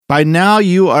By now,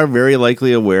 you are very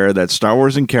likely aware that Star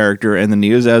Wars in Character and the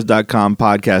Neozaz.com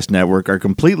podcast network are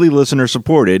completely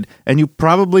listener-supported, and you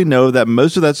probably know that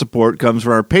most of that support comes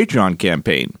from our Patreon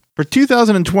campaign. For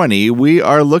 2020, we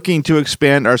are looking to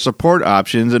expand our support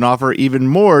options and offer even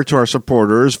more to our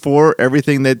supporters for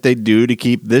everything that they do to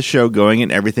keep this show going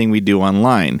and everything we do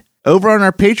online. Over on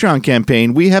our Patreon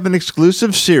campaign, we have an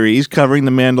exclusive series covering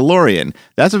The Mandalorian.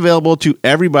 That's available to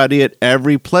everybody at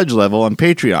every pledge level on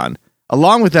Patreon.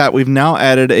 Along with that, we've now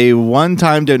added a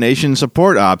one-time donation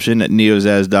support option at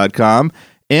neozaz.com,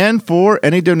 and for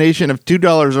any donation of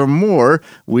 $2 or more,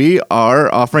 we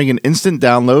are offering an instant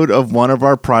download of one of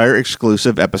our prior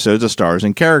exclusive episodes of Star Wars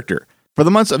in Character. For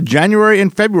the months of January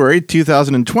and February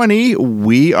 2020,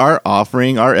 we are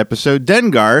offering our episode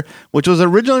Dengar, which was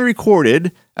originally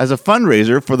recorded as a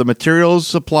fundraiser for the materials,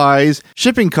 supplies,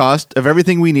 shipping cost of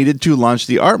everything we needed to launch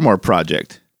the Artmore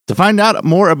project. To find out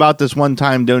more about this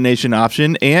one-time donation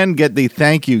option and get the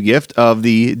thank you gift of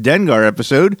the Dengar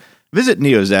episode, visit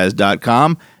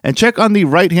neozaz.com and check on the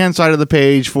right-hand side of the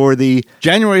page for the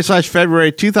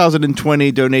January/February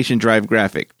 2020 donation drive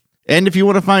graphic. And if you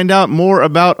want to find out more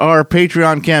about our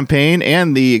Patreon campaign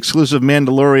and the exclusive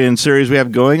Mandalorian series we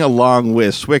have going, along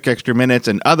with Swick Extra Minutes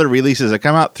and other releases that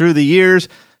come out through the years,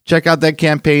 check out that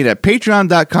campaign at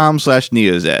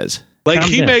patreon.com/neozaz. Like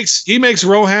he makes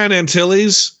Rohan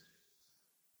Antilles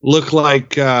look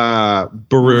like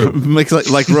Baru. Makes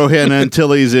like Rohan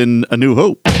Antilles in A New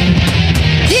Hope.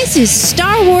 This is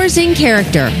Star Wars in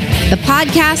Character, the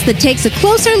podcast that takes a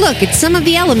closer look at some of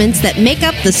the elements that make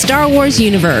up the Star Wars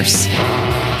universe.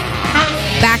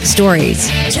 Backstories,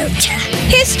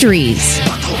 histories,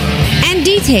 and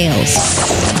details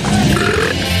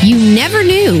you never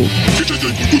knew,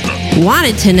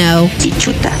 wanted to know,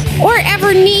 or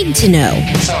ever need to know.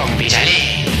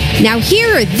 Now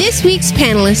here are this week's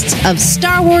panelists of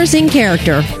Star Wars in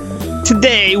Character.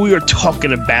 Today we are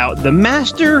talking about the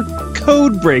Master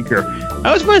Codebreaker.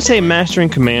 I was going to say Master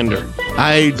and Commander.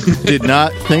 I did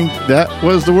not think that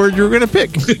was the word you were going to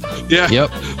pick. Yeah. Yep.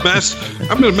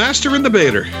 I'm going to master in the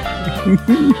Bader.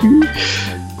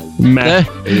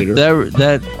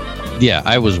 Yeah,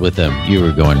 I was with them. You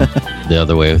were going the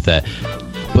other way with that.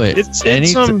 But it's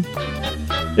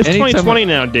 2020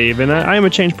 now, Dave, and I am a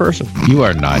changed person. You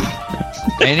are not.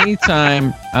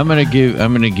 Anytime I'm gonna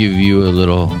give you a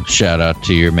little shout out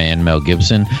to your man Mel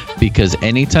Gibson, because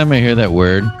anytime I hear that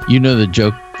word, you know the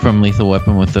joke from Lethal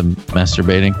Weapon with the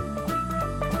masturbating.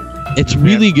 It's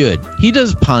really good. He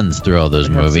does puns through all those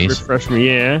movies. Refresh me,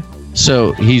 yeah.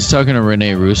 So he's talking to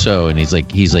Rene Russo, and he's like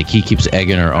he keeps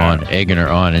egging her on,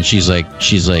 and she's like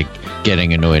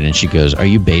getting annoyed, and she goes, "Are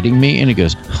you baiting me?" And he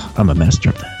goes, "I'm a master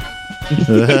of that."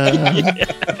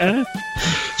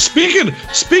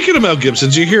 Speaking of Mel Gibson,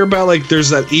 did you hear about there's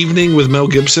that evening with Mel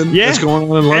Gibson that's going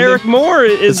on in London? Eric Moore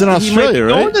is in Australia,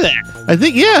 right? Going to that. I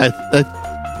think I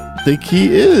think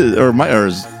he is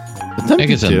is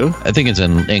attempting to. I think it's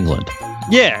in England.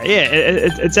 Yeah,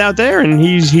 it's out there, and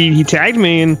he tagged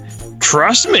me, and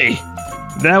trust me,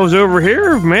 that was over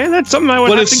here, man. That's something I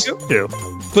would have to go to.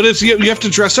 But you have to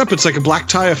dress up. It's like a black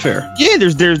tie affair. Yeah,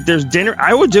 there's dinner.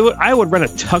 I would do it. I would rent a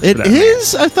tux. It for that,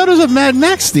 is. Man. I thought it was a Mad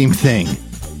Max theme thing.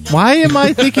 Why am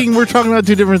I thinking we're talking about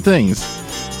two different things?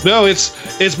 No, it's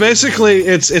basically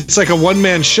it's like a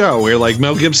one-man show where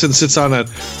Mel Gibson sits on a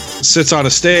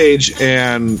stage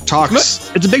and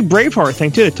talks. It's a big Braveheart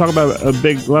thing too. They talk about a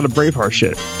lot of Braveheart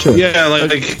shit too. Yeah,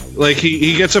 like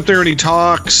he gets up there and he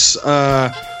talks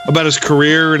about his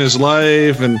career and his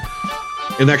life and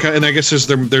I guess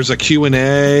there's a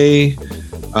Q&A.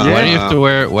 Why do you have to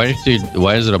wear? Why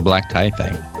is it a black tie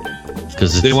thing?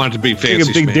 Because they want it to be fancy, like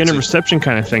a big dinner reception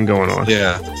kind of thing going on.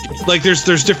 Yeah,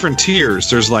 there's different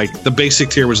tiers. There's the basic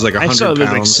tier was £100. I saw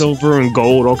there's like silver and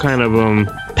gold, all kind of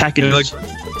packages.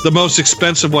 The most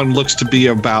expensive one looks to be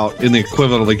about in the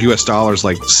equivalent of US dollars,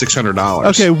 $600.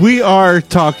 Okay, we are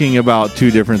talking about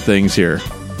two different things here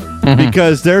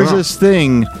because there's this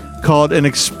thing called an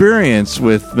experience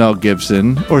with Mel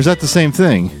Gibson, or is that the same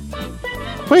thing?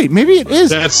 Wait, maybe it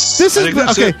is.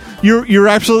 Okay. You're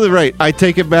absolutely right. I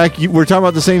take it back. We're talking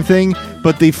about the same thing,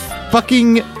 but the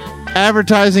fucking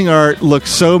advertising art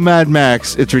looks so Mad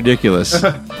Max. It's ridiculous.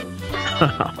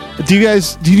 Do you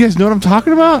guys know what I'm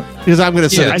talking about? Because I'm going to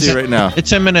send it to you right now. It's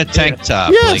him in a tank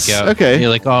top. Yes. Okay. You're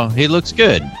like, oh, he looks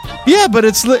good. Yeah, but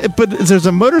there's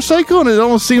a motorcycle, and it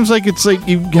almost seems like it's like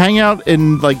you hang out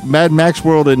in Mad Max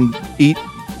world and eat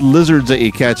lizards that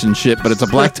you catch and shit. But it's a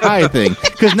black tie thing.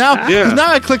 Because now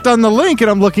I clicked on the link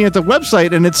and I'm looking at the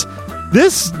website, and it's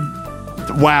this.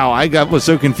 Wow, I was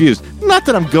so confused. Not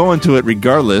that I'm going to it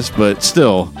regardless, but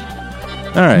still.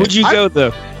 All right. Would you go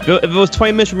though? If it was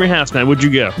 20 minutes from your house, now would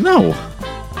you go? No,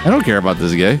 I don't care about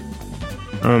this guy.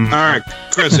 All right,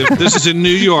 Chris, if this is in New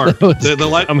York.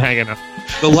 I'm hanging up.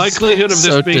 The likelihood of this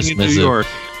So being in New York.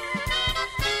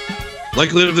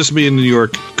 Likelihood of this being in New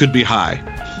York could be high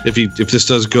if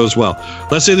this goes well.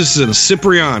 Let's say this is in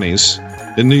Cipriani's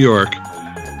in New York.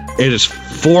 It is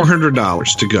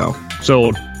 $400 to go.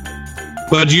 Sold.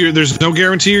 But there's no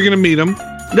guarantee you're going to meet him.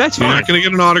 That's You're fine. not going to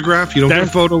get an autograph. You don't get a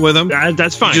photo with him.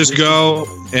 That's fine. You just go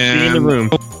and be in the room.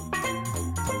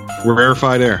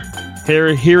 Rarefied air.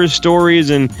 Hear his stories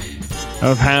and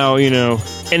of how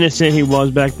innocent he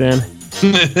was back then.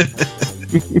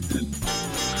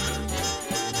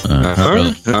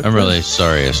 I'm really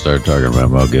sorry I started talking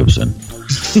about Mel Gibson.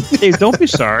 Hey, don't be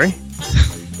sorry.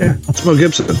 Yeah, it's Mel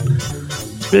Gibson.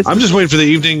 I'm just waiting for the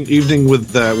evening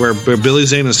with where Billy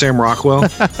Zane and Sam Rockwell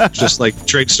just like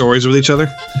trade stories with each other.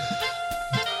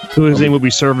 Billy Zane will be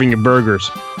serving you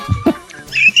burgers.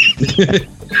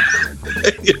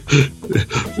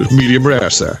 Medium rare,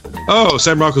 sir. Oh,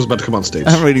 Sam Rockwell's about to come on stage.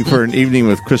 I'm waiting for an evening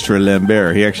with Christopher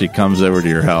Lambert. He actually comes over to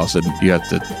your house, and you have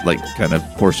to kind of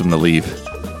force him to leave.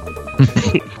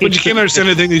 But you can't understand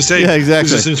anything they say. Yeah,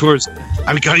 exactly. It's just words.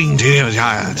 I'm going to.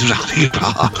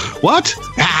 What?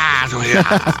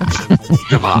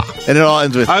 And it all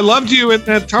ends with. I loved you in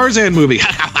that Tarzan movie.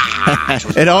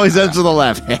 It always ends with a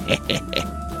laugh.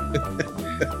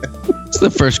 It's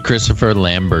the first Christopher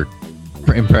Lambert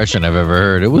impression I've ever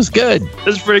heard. It was good.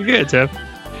 That's pretty good, Tim.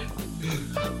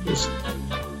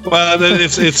 Well, then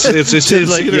it's Like,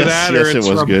 either that or yes, it's it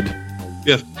was from, good.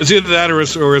 Yeah, it's either that or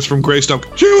it's from Greystone.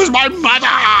 She was my mother.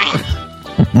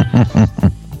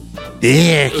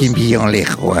 There can be only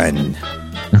one.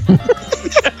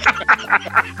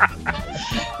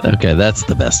 Okay, that's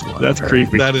the best one. That's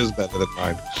creepy. That is better than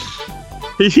mine.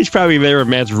 He's probably there in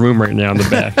Matt's room right now in the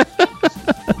back.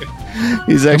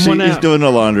 He's doing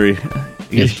the laundry.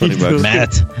 He gets $20.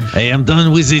 Matt, I am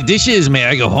done with the dishes. May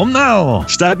I go home now?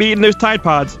 Stop eating those Tide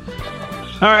Pods.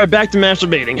 All right, back to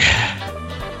masturbating.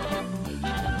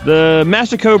 The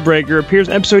Master Codebreaker appears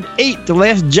in Episode 8, The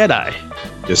Last Jedi.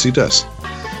 Yes, he does.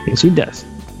 Yes, he does.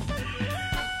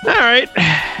 All right.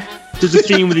 There's a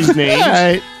theme with these names. All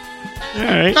right.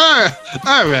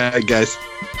 All right, guys.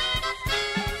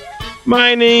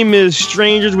 My name is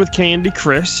Strangers with Candy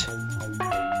Chris.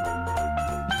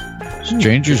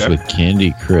 Strangers with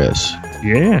Candy Chris.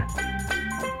 Yeah.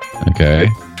 Okay.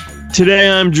 Today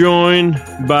I'm joined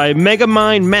by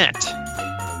Megamind Matt.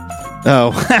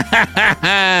 Oh,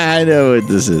 I know what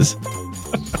this is.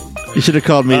 You should have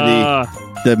called me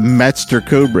the Master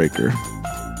Codebreaker.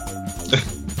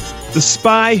 The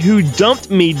spy who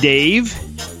dumped me, Dave.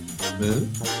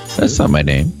 That's not my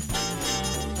name.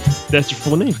 That's your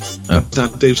full name. That's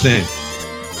not Dave's name.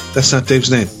 That's not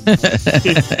Dave's name.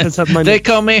 That's not my They name.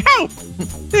 call me Hope.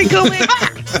 They call me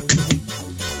Hope.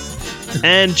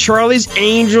 And Charlie's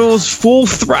Angels Full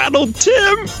Throttle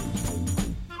Tim.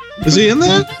 Is he in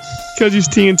that? Because he's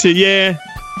TNT, yeah.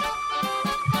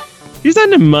 He's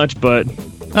not in much, but...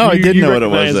 Oh, I didn't you know what it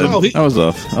was recognize then. him. I was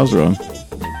off. I was wrong.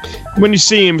 When you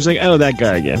see him, it's like, oh, that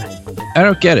guy again. I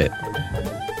don't get it.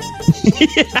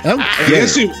 I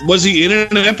guess was he in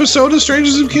an episode of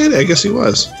Strangers with Candy? I guess he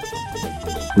was.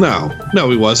 No,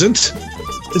 he wasn't.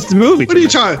 It's the movie. What are you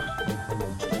talking?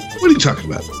 What are you talking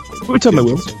about? What are we talking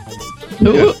about,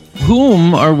 Will?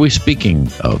 Whom are we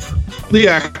speaking of? The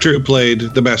actor who played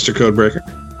the Master Codebreaker.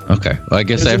 Okay. Well, I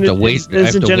guess I have to wait.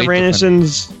 Isn't Jennifer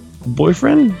Aniston's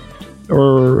boyfriend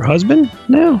or husband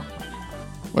now?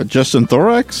 What, Justin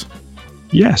Thorax?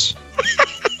 Yes.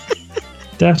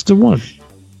 That's the one.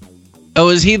 Oh,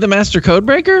 is he the Master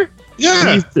Codebreaker?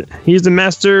 Yeah. He's the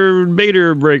Master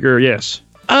Bader Breaker, yes.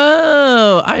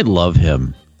 Oh, I love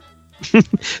him. All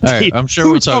right, I'm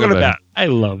sure we'll talk about him. I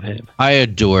love him. I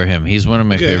adore him. He's one of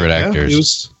my favorite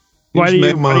actors. What do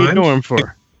you know him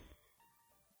for?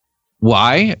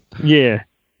 Why? Yeah.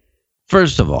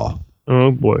 First of all,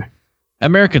 Oh, boy.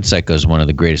 American Psycho is one of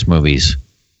the greatest movies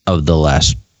of the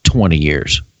last 20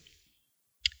 years.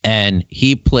 And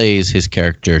he plays his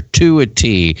character to a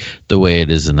T the way it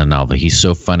is in the novel. He's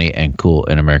so funny and cool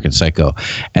in American Psycho.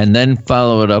 And then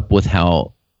follow it up with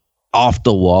how off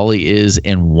the wall he is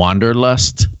in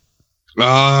Wanderlust.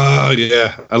 Oh,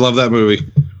 yeah. I love that movie.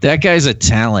 That guy's a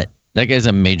talent. That guy's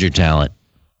a major talent.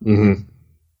 Mm-hmm.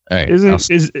 All right.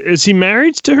 Is he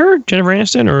married to her, Jennifer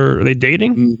Aniston, or are they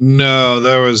dating? No,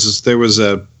 there was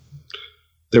a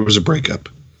breakup.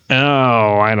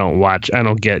 Oh, I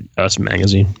don't get Us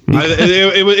Magazine.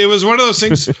 It was one of those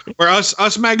things where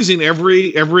Us Magazine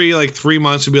every like 3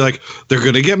 months would be like, they're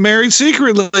going to get married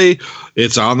secretly.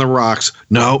 It's on the rocks.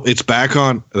 No, it's back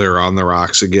on. They're on the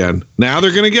rocks again. Now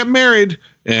they're going to get married.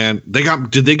 and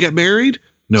did they get married?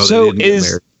 No, so they didn't get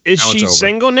married. Is she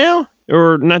single now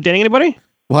or not dating anybody?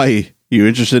 Why? You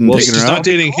interested in taking her out? She's not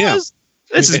dating him.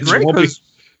 This is great.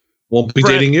 Won't be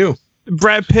dating you.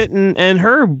 Brad Pitt and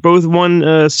her both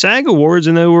won SAG awards,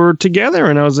 and they were together.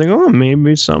 And I was like, oh,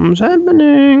 maybe something's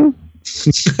happening.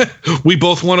 We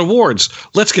both won awards.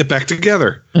 Let's get back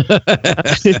together.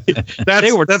 That's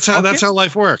how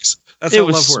life works. That's how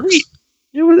love works.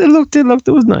 It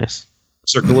was nice.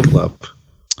 Circle of love.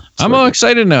 I'm all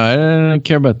excited now. I didn't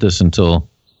care about this until.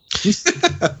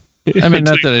 I mean,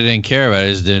 not that I didn't care about it.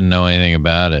 I just didn't know anything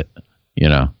about it. You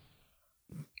know.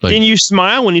 Didn't you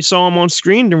smile when you saw him on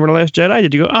screen during The Last Jedi?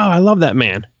 Did you go, oh, I love that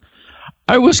man?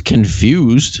 I was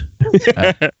confused.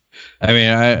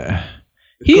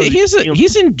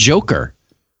 He's in Joker.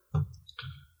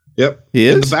 Yep. He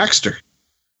is? In the Baxter.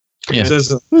 Yeah. It says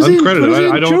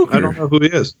uncredited. I don't know who he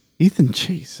is. Ethan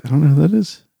Chase. I don't know who that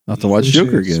is. I'll have to watch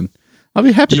Joker again. I'll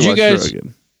be happy to watch Joker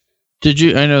again. Did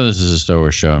you? I know this is a Star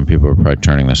Wars show and people are probably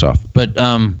turning this off, but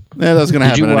yeah, that's going to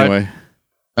happen anyway.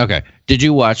 Okay. Did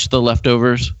you watch The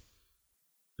Leftovers?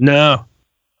 No.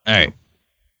 All right.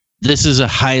 This is a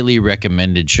highly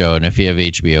recommended show, and if you have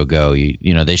HBO Go,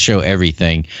 you know they show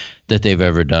everything that they've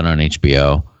ever done on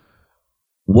HBO.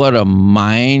 What a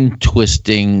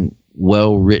mind-twisting,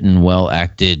 well-written,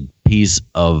 well-acted piece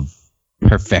of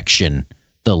perfection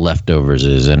The Leftovers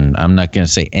is, and I'm not going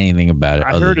to say anything about it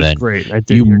other than great.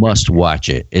 You must watch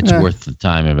it. It's worth the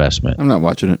time investment. I'm not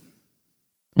watching it.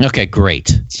 Okay,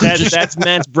 great. That's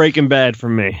Matt's Breaking Bad for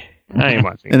me. I ain't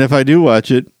watching it. And if I do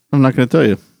watch it, I'm not going to tell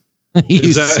you.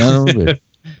 Is that on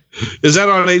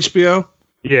HBO?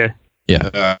 Yeah. Yeah.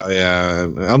 Yeah.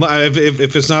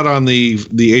 If it's not on the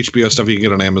HBO stuff you can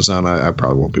get on Amazon, I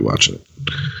probably won't be watching it.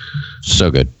 So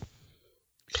good.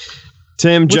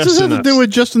 Tim, what's this have to do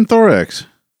with Justin Thorax?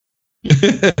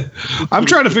 I'm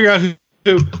trying to figure out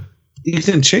who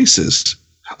Ethan Chase is.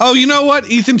 Oh, you know what?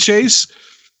 Ethan Chase.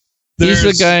 He's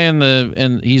the guy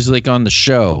and he's like on the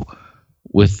show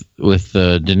with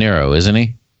De Niro, isn't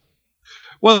he?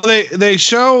 Well, they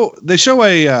show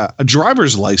a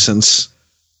driver's license.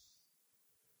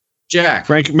 Jack.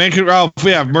 Murray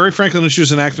Franklin and she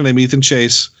was an actor named Ethan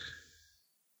Chase.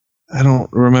 I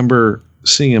don't remember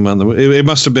seeing him on the. It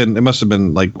must have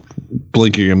been like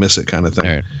blink or you miss it kind of thing.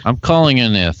 All right. I'm calling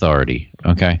in the authority.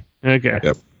 Okay. Okay.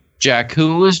 Yep. Jack,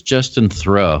 who was Justin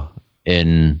Theroux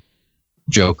in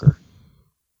Joker?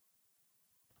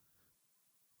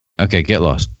 Okay, get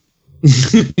lost.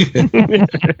 Get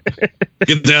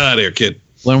out of here, kid.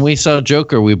 When we saw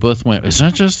Joker, we both went, "Is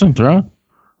that Justin Theroux?"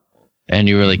 And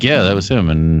you were like, "Yeah, that was him."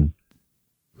 And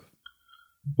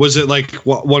was it like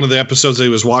one of the episodes that he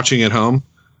was watching at home?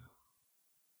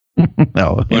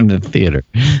 No, in the theater.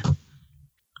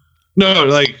 No,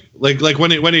 like when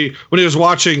he was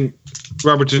watching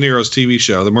Robert De Niro's TV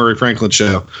show, the Murray Franklin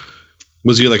show.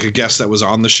 Was he like a guest that was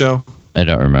on the show? I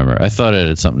don't remember. I thought it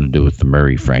had something to do with the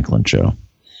Murray Franklin show.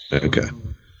 Okay.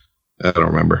 I don't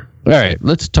remember. All right,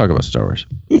 let's talk about Star Wars.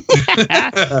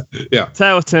 Yeah.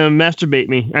 Tell Tim, masturbate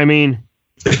me. I mean.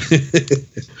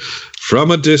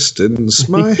 From a distance,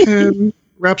 my hand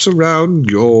wraps around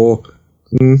your...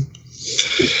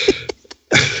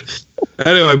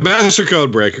 Anyway, Master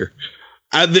Code Breaker.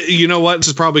 You know what?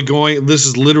 This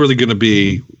is literally going to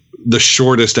be the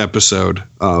shortest episode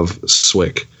of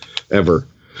SWIC ever.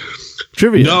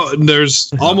 Trivia. No,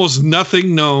 there's almost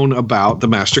nothing known about the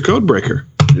Master Code Breaker.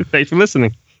 Thanks for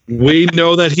listening. We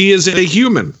know that he is a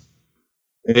human,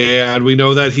 and we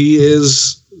know that he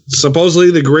is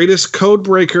supposedly the greatest code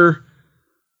breaker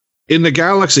in the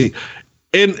galaxy.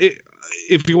 And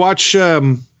if you watch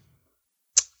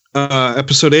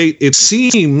episode 8, it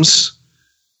seems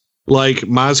like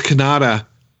Maz Kanata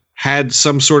had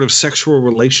some sort of sexual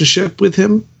relationship with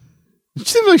him. It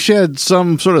seems like she had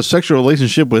some sort of sexual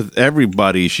relationship with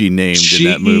everybody she named in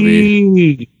that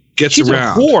movie. She's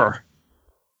around. A whore.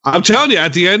 I'm telling you,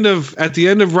 at the end of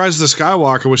Rise of the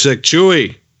Skywalker, which is like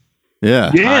Chewie.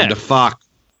 Yeah. Time to fuck.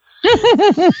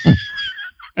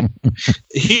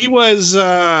 He was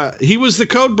the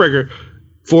code breaker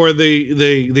for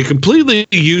the completely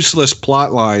useless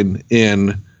plot line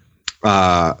in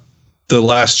The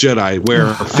Last Jedi,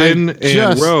 where Finn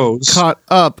and Rose caught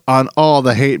up on all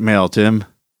the hate mail, Tim.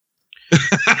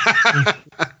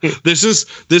 This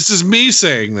is me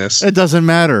saying this. It doesn't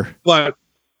matter. But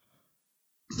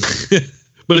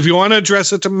if you want to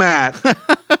address it to Matt,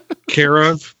 care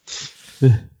of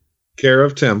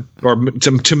Tim, or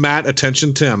to Matt,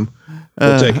 attention Tim.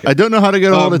 We'll take it. I don't know how to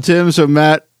get a hold of Tim, so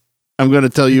Matt, I'm going to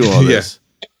tell you all this.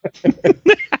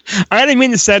 I didn't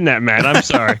mean to send that, Matt. I'm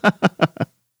sorry.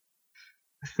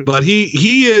 But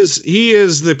he is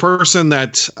the person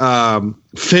that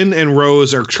Finn and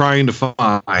Rose are trying to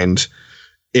find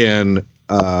in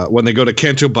when they go to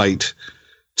Canto Bight.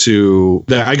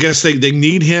 I guess they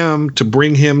need him to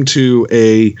bring him to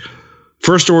a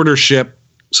First Order ship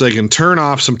so they can turn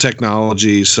off some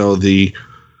technology so the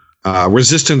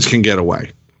Resistance can get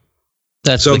away.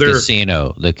 That's the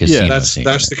casino. The casino. Yeah,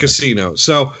 that's the casino.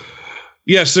 So.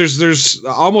 Yes, there's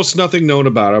almost nothing known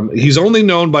about him. He's only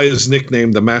known by his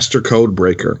nickname, the Master Code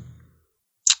Breaker.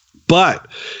 But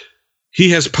he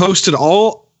has posted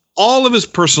all of his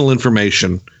personal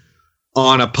information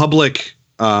on a public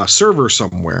server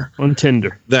somewhere. On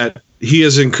Tinder. That he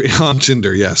is on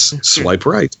Tinder, yes. Swipe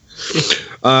right.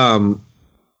 And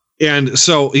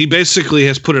so he basically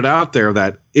has put it out there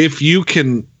that if you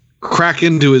can crack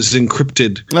into his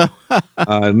encrypted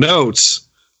notes,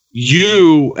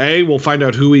 you will find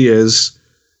out who he is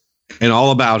and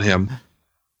all about him,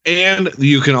 and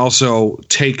you can also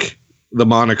take the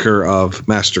moniker of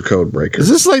Master Code Breaker. Is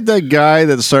this like that guy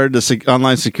that started the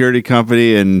online security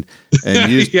company and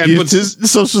used his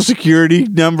social security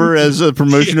number as a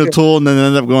promotional tool and then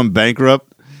ended up going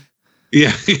bankrupt?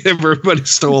 Yeah, everybody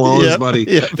stole all his money,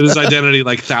 his identity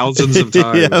like thousands of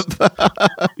times.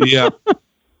 Yep.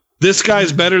 This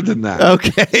guy's better than that.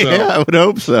 Okay, so I would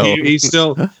hope so. He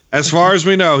still, as far as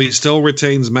we know, he still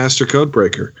retains Master Code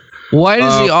Breaker. Why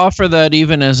does he offer that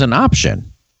even as an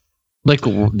option? Like,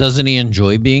 doesn't he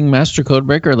enjoy being Master Code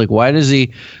Breaker? Like, why is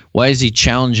he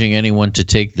challenging anyone to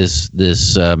take this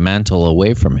mantle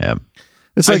away from him?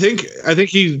 It's like, I think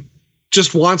he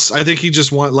just wants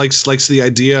likes the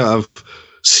idea of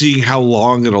seeing how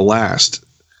long it'll last.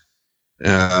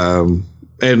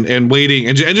 And waiting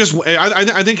and just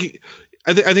I think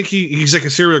he's like a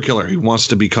serial killer. He wants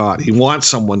to be caught. He wants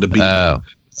someone to beat him. At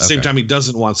the same time, he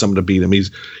doesn't want someone to beat him.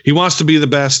 He wants to be the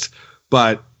best,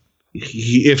 but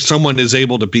if someone is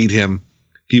able to beat him,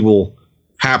 he will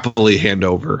happily hand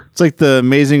over. It's like the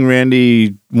Amazing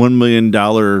Randy $1 million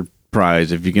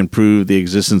prize. If you can prove the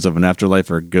existence of an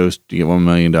afterlife or a ghost, you get $1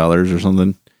 million or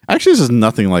something. Actually, this is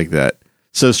nothing like that.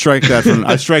 So strike that from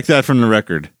I strike that from the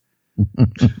record.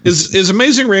 Is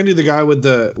Amazing Randy the guy with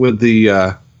the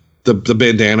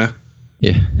bandana?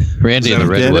 Yeah, Randy of the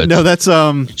Redwoods. No, that's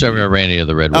talking about Randy of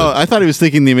the Redwoods. Oh, I thought he was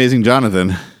thinking the Amazing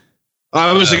Jonathan.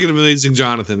 I was thinking of Amazing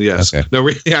Jonathan. Yes. Okay. No,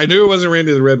 I knew it wasn't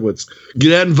Randy of the Redwoods.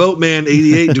 Get out and vote, man.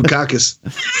 88 Dukakis.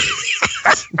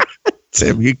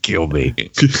 Sam, you kill me.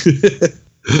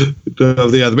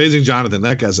 The Amazing Jonathan.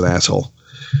 That guy's an asshole.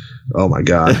 Oh my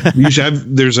God! You should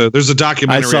have. There's a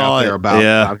documentary out there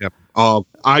about him.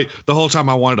 The whole time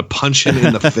I wanted to punch him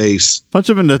in the face. Punch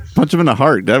him in the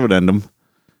heart. That would end him.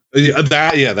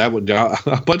 That would.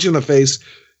 I'll punch you in the face,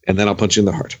 and then I'll punch you in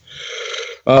the heart.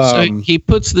 So he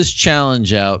puts this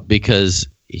challenge out because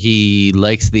he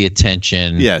likes the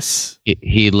attention. Yes,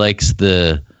 he likes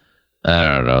the,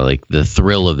 I don't know, like the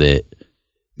thrill of it.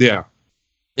 Yeah.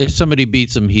 If somebody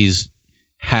beats him, he's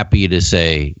happy to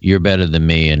say, "You're better than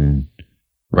me," and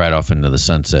right off into the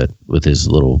sunset with his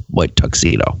little white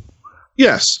tuxedo.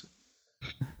 Yes.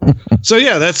 So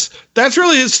yeah, that's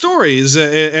really his story. Is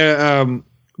that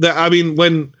I mean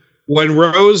when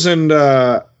Rose and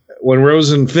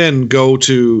Finn go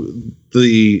to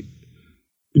the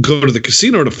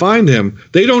casino to find him,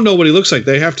 they don't know what he looks like.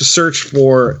 They have to search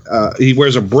for. He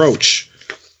wears a brooch,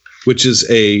 which is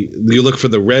you look for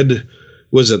the red.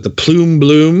 Was it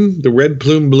the red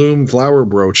plume bloom flower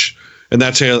brooch, and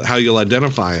that's how you'll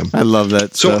identify him. I love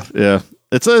that stuff. Yeah.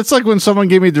 It's like when someone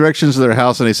gave me directions to their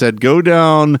house and they said, go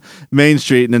down Main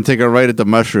Street and then take a right at the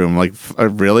mushroom. Like,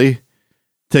 really?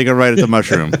 Take a right at the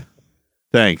mushroom.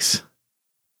 Thanks.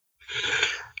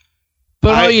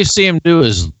 But all you see him do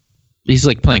is he's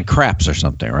like playing craps or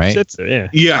something, right? That's it,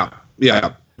 Yeah.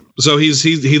 So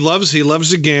he loves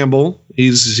to gamble.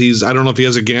 He's I don't know if he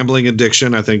has a gambling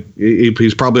addiction. I think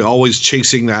he's probably always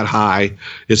chasing that high.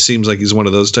 It seems like he's one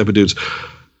of those type of dudes.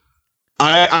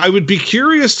 I would be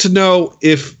curious to know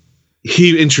if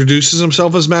he introduces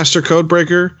himself as Master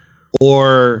Codebreaker,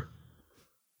 or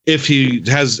if he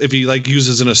like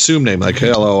uses an assumed name, like,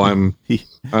 hello, I'm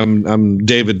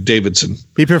David Davidson.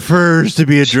 He prefers to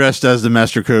be addressed as the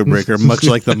Master Codebreaker, much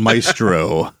like the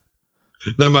Maestro.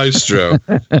 The Maestro.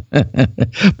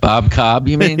 Bob Cobb,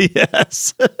 you mean?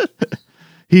 Yes.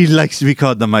 He likes to be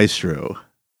called the Maestro.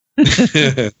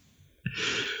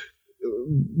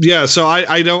 Yeah, so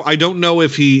I don't know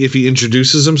if he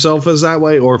introduces himself as that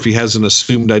way or if he has an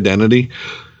assumed identity.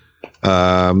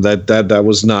 That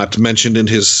was not mentioned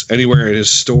anywhere in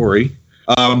his story.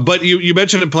 But you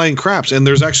mentioned him playing craps, and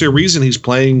there's actually a reason he's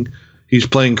playing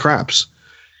craps.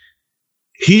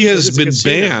 he has been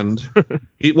banned.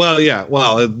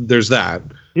 There's that.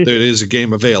 There is a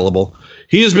game available.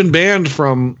 He has been banned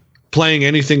from playing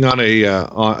anything on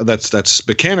a that's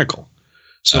mechanical.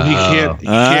 So he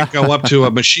can't go up to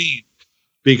a machine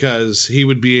because he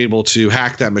would be able to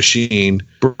hack that machine,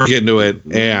 break into it,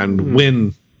 and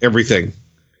win everything.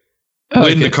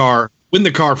 Win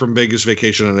the car from Vegas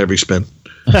Vacation on every spin.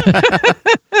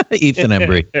 Ethan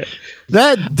Embry.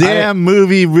 That damn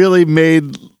movie really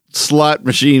made slot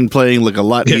machine playing look a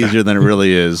lot easier than it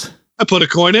really is. I put a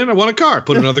coin in, I won a car.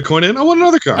 Put another coin in, I won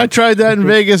another car. I tried that in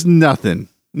Vegas, nothing.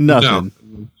 No,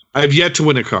 I've yet to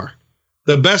win a car.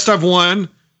 The best I've won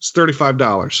is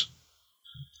 $35.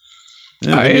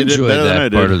 Yeah, I enjoyed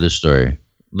that part of the story.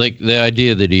 Like the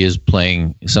idea that he is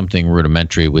playing something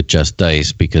rudimentary with just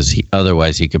dice because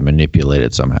otherwise he could manipulate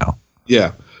it somehow.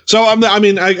 Yeah. So I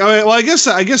guess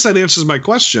that answers my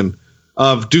question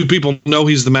of do people know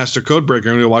he's the master code breaker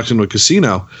and they walk into a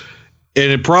casino?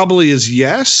 And it probably is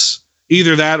yes.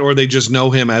 Either that or they just know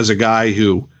him as a guy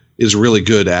who is really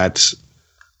good at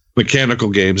mechanical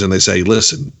games and they say,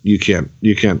 listen, you can't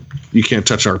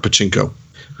touch our pachinko.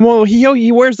 Well,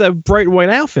 he wears that bright white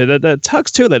outfit, that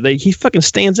tux too. That he fucking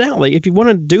stands out. Like if you want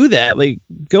to do that, like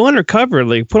go undercover,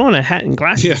 like put on a hat and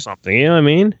glasses or something. You know what I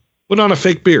mean? Put on a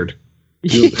fake beard.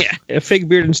 Yeah, a fake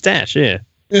beard and stash. Yeah.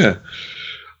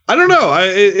 I don't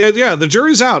know. The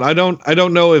jury's out. I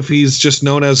don't know if he's just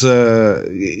known as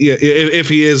if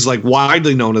he is like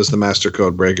widely known as the master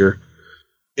code breaker,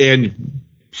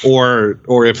 or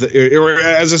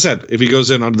as I said, if he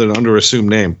goes in under assumed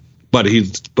name. But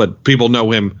people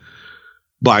know him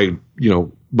by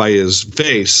his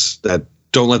face. That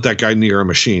don't let that guy near a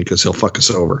machine because he'll fuck us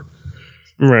over.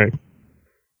 Right.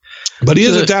 But he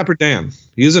is a dapper Dan.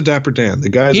 He is a dapper Dan. The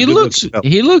guy. He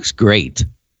looks great.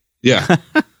 Yeah.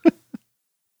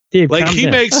 Like he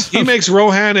makes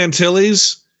Rohan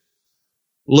Antilles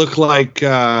look like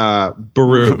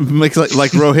Baru. Makes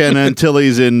like Rohan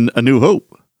Antilles in A New Hope.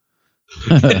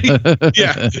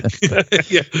 Yeah.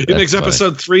 It makes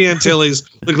episode 3 Antilles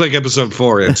look like episode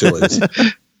 4 Antilles.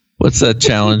 What's that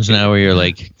challenge now where you're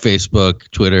like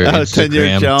Facebook, Twitter, Instagram,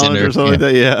 10-year challenge Tinder, or something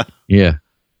like that? Yeah.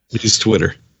 He's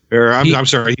Twitter. Or I'm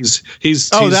sorry. He's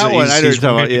that one. I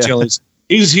know what you're talking about.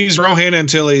 He's Rohan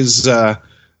Antilles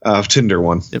Tinder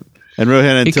one. Yep. And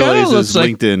Rohan Antilles is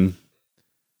LinkedIn.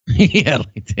 Yeah,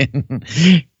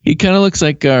 LinkedIn. He kind of looks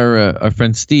like our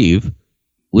friend Steve.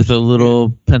 With a little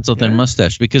pencil thin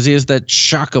mustache because he has that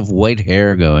shock of white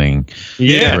hair going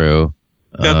through.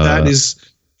 Got that. He's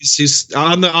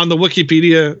on the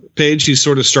Wikipedia page. He's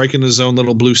sort of striking his own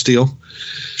little blue steel.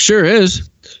 Sure is.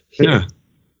 Yeah.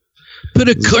 Put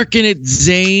a cork in it,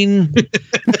 Zane.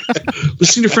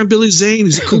 Listen to your friend Billy Zane.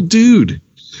 He's a cool dude.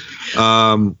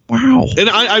 Wow. And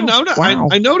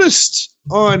I noticed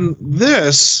on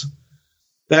this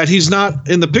that he's not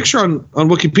in the picture on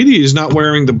Wikipedia. He's not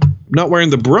wearing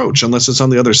the brooch unless it's on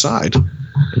the other side.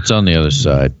 It's on the other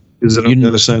side. Is it on the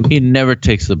other side? He never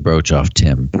takes the brooch off,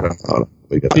 Tim.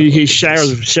 He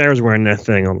showers wearing that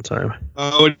thing all the time.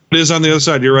 Oh, it is on the other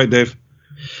side. You're right, Dave.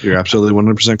 You're absolutely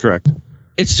 100% correct.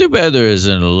 It's too bad there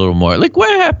isn't a little more. Like, what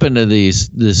happened to this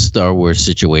Star Wars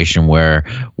situation where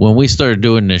when we started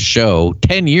doing this show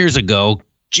 10 years ago,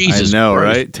 Jesus I know,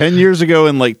 Christ. right? 10 years ago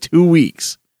in like 2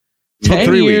 weeks.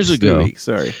 10 years ago, 2 weeks,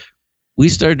 sorry. We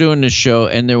started doing this show,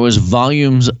 and there was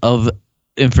volumes of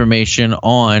information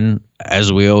on,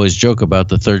 as we always joke about,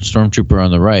 the third stormtrooper on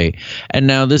the right. And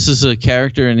now this is a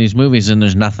character in these movies, and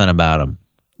there's nothing about him.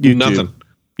 Nothing.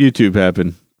 YouTube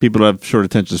happened. People have short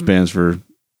attention spans for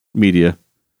media.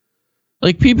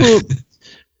 Like people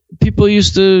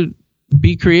used to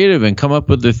be creative and come up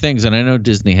with their things. And I know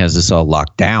Disney has this all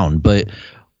locked down, but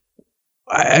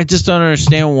I just don't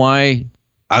understand why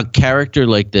a character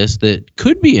like this that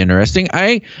could be interesting.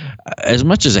 As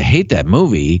much as I hate that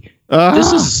movie,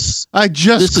 I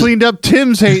just cleaned up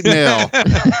Tim's hate mail.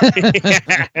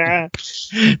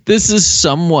 This is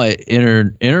somewhat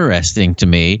interesting to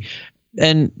me.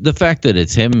 And the fact that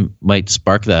it's him might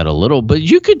spark that a little, but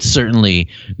you could certainly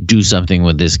do something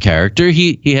with this character.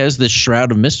 He has this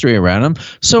shroud of mystery around him.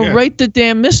 So write the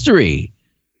damn mystery.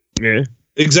 Yeah,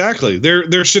 exactly.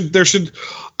 There should.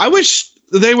 I wish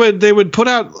they would put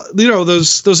out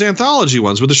those anthology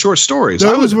ones with the short stories.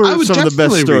 Those were some of the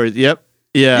best stories. Yep.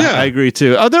 Yeah, I agree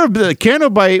too. The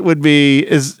Canobite would be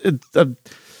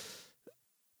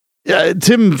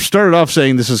Tim started off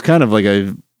saying this is kind of like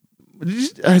a.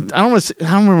 I don't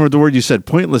remember the word you said,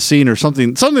 pointless scene or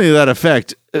something to that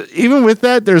effect. Even with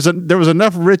that, there was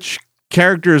enough rich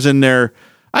characters in there.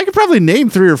 I could probably name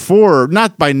 3 or 4,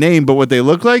 not by name, but what they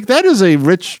look like. That is a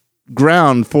rich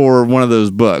ground for one of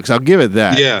those books. I'll give it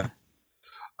that. Yeah.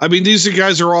 I mean, these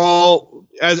guys are all,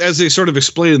 as they sort of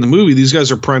explain in the movie, these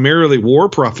guys are primarily war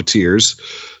profiteers.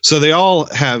 So they all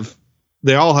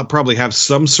probably have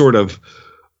some sort of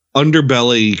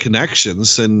underbelly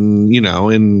connections, and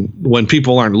and when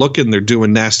people aren't looking, they're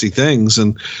doing nasty things.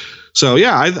 And so,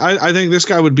 yeah, I think this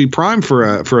guy would be prime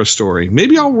for a story.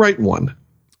 Maybe I'll write one.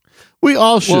 We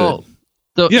all should. Well,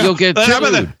 you'll get how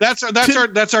about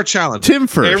that? That's our challenge. Tim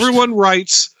first. Everyone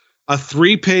writes a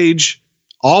 3-page.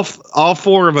 All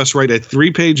 4 of us write a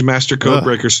 3-page Master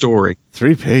Codebreaker story.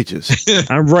 3 pages.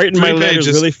 I'm writing my letters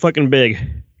really fucking big.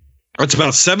 It's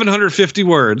about 750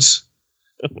 words.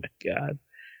 Oh my God.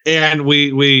 And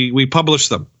we publish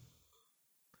them.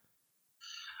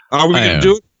 Are we going to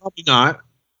do it? Probably not.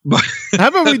 But how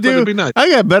about we do? Nice. I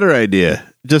got a better idea.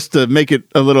 Just to make it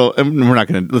a little, we're not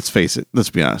going to. Let's face it. Let's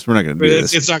be honest. We're not going to do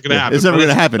this. It's not going to happen. It's never going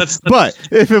to happen. But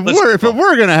if it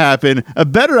were going to happen, a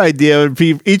better idea would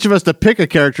be each of us to pick a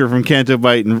character from Canto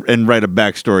Bight and write a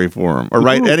backstory for him, or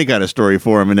write any kind of story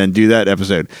for him, and then do that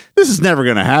episode. This is never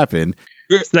going to happen.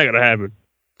 It's not going to happen.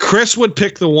 Chris would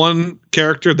pick the one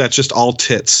character that's just all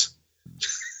tits.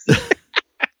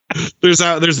 There's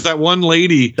that one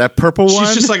lady, that purple one.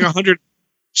 She's just like 100.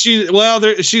 She's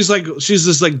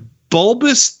this like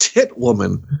bulbous tit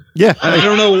woman. Yeah, I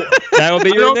don't know. That would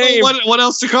be your name. Know what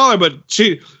else to call her, but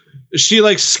she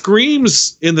like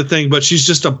screams in the thing, but she's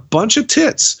just a bunch of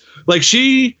tits. Like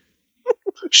she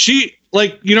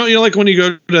like like when you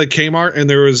go to the Kmart and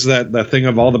there was that thing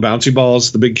of all the bouncy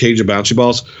balls, the big cage of bouncy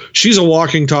balls. She's a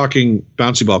walking, talking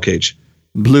bouncy ball cage.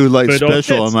 Blue light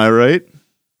special, am I right?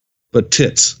 But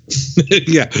tits.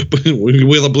 Yeah, with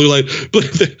a blue light.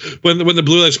 When the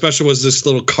blue light special was this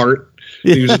little cart,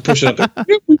 you just push it up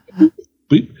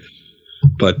there.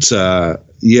 But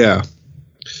yeah,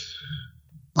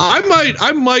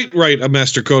 I might write a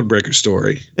Master Codebreaker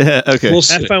story. Okay, we'll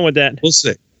see. Have fun with that. We'll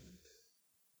see.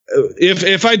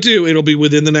 If I do, it'll be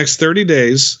within the next 30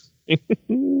 days,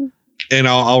 and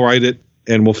I'll write it,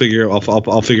 and we'll figure.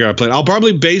 I'll figure out a plan. I'll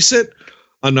probably base it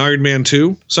on Iron Man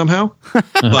 2 somehow,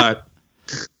 but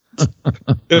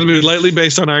it'll be lightly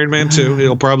based on Iron Man 2.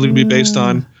 It'll probably be based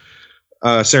on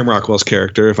Sam Rockwell's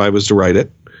character if I was to write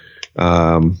it.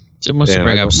 It must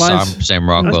bring up Sam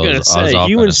Rockwell as often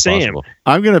you and as Sam. possible.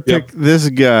 I'm going to pick this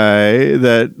guy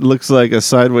that looks like a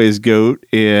sideways goat,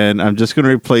 and I'm just going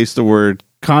to replace the word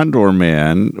Condor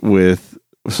Man with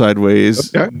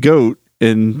sideways goat,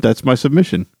 and that's my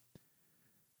submission.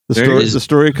 The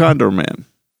story of Condor Man.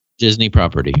 Disney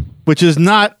property, which is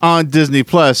not on Disney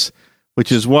Plus,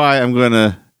 which is why I'm going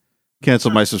to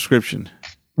cancel my subscription.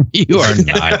 You are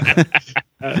not.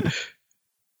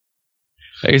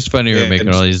 It's funny we're making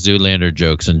all these Zoolander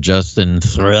jokes, and Justin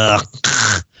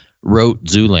wrote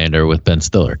Zoolander with Ben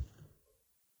Stiller.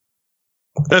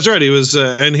 That's right. He was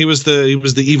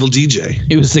the evil DJ.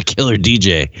 He was the killer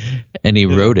DJ, and he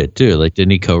wrote it too. Like,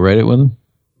 didn't he co-write it with him?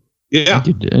 Yeah, I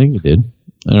think he did.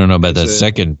 I don't know about that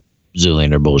second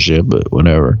Zoolander bullshit, but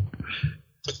whatever.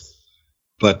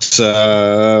 But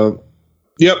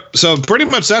yep. So pretty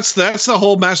much that's the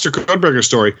whole Master Codebreaker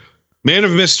story. Man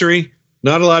of mystery,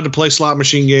 not allowed to play slot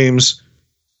machine games.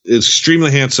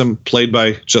 Extremely handsome, played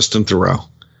by Justin Theroux.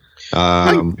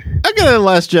 I got a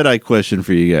Last Jedi question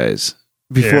for you guys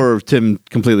before Tim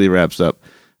completely wraps up.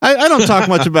 I don't talk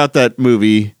much about that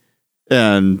movie,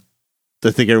 and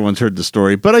I think everyone's heard the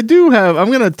story, but I'm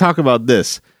going to talk about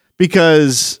this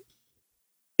because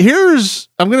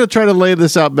I'm going to try to lay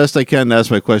this out best I can to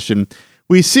ask my question.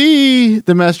 We see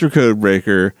the Master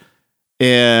Codebreaker,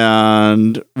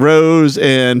 and Rose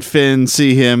and Finn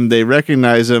see him. They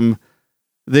recognize him.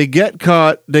 They get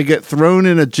caught. They get thrown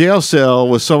in a jail cell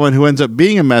with someone who ends up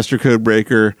being a Master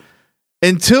Codebreaker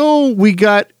until we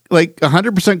got like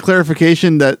 100%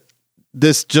 clarification that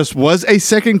this just was a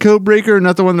second Codebreaker,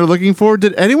 not the one they're looking for.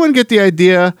 Did anyone get the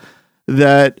idea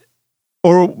that,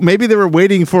 or maybe they were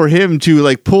waiting for him to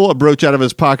like pull a brooch out of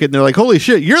his pocket and they're like, holy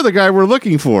shit, you're the guy we're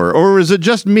looking for? Or is it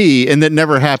just me and that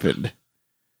never happened?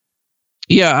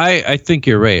 Yeah, I think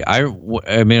you're right. I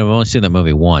mean, I've only seen that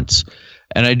movie once,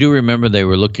 and I do remember they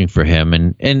were looking for him,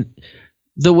 and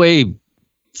the way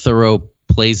Theroux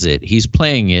plays it, he's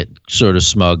playing it sort of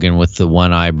smug and with the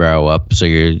one eyebrow up, so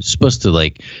you're supposed to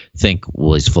like think,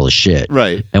 well, he's full of shit,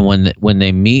 right? And when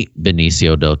they meet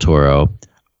Benicio del Toro,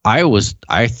 I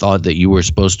thought that you were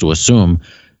supposed to assume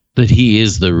that he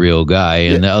is the real guy,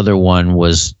 and the other one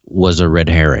was a red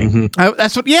herring.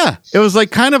 Mm-hmm. It was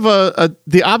like kind of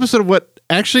the opposite of what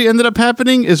actually ended up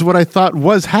happening is what I thought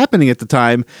was happening at the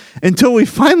time, until we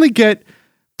finally get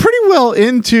pretty well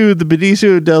into the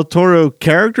Benicio del Toro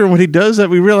character and what he does, that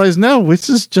we realize, no, this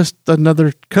is just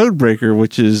another Codebreaker,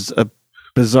 which is a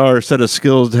bizarre set of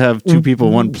skills to have two people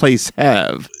in one place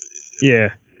have.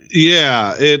 Yeah.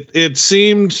 Yeah, it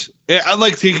seemed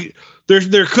like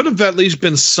there could have at least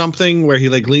been something where he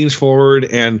like leans forward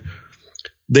and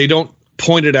they don't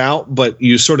point it out, but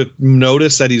you sort of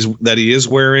notice that he is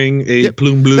wearing a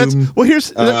bloom. Well,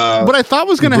 here's what I thought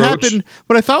was going to happen.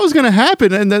 What I thought was going to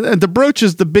happen, and the brooch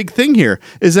is the big thing here,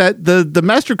 is that the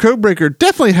Master Codebreaker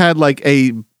definitely had like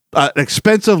an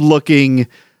expensive looking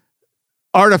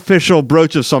artificial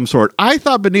brooch of some sort. I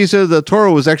thought Benicio del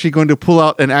Toro was actually going to pull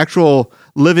out an actual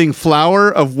living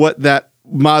flower of what that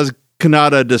Maz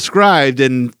Kanata described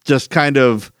and just kind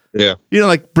of,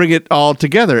 like bring it all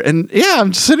together. And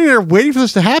I'm sitting there waiting for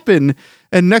this to happen.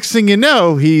 And next thing you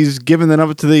know, he's giving them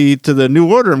up to the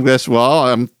New Order.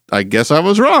 I guess I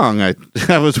was wrong. I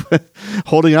was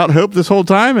holding out hope this whole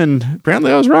time, and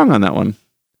apparently I was wrong on that one.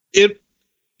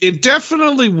 It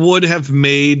definitely would have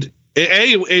made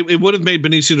it would have made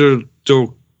Benicio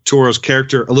del Toro's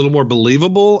character a little more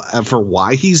believable for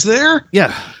why he's there.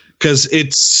 Yeah, because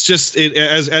it's just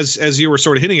as you were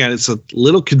sort of hinting at, it's a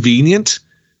little convenient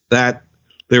that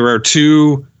there are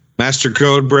two Master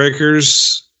Code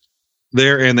Breakers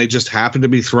there, and they just happen to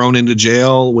be thrown into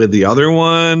jail with the other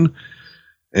one.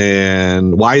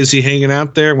 And why is he hanging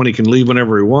out there when he can leave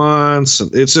whenever he wants?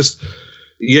 It's just,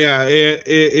 it's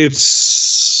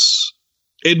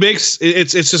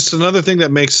just another thing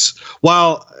that makes.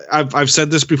 While I've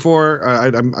said this before,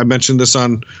 I mentioned this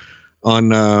on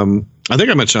I think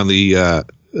I mentioned on the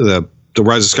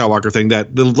Rise of Skywalker thing,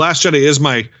 that The Last Jedi is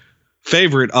my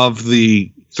favorite of the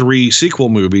 3 sequel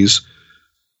movies.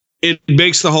 It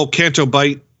makes the whole Canto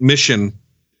Bight mission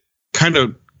kind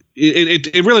of.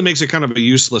 It really makes it kind of a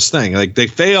useless thing. Like, they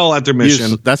fail at their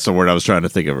mission. That's the word I was trying to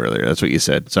think of earlier. That's what you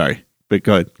said. Sorry. But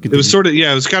go ahead. Continue. It was sort of,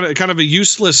 it was kind of a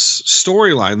useless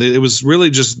storyline. It was really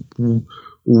just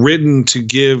written to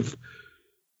give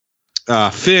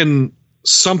Finn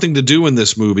something to do in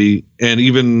this movie. And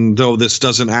even though this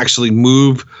doesn't actually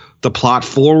move the plot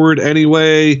forward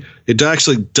anyway, it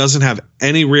actually doesn't have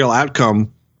any real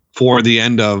outcome for the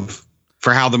end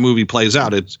for how the movie plays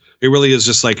out. It really is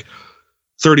just like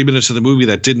 30 minutes of the movie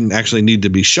that didn't actually need to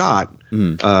be shot.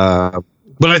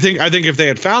 But I think if they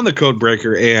had found the code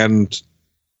breaker and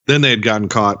then they had gotten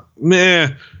caught,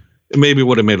 it maybe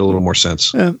would have made a little more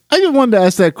sense. I just wanted to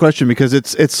ask that question because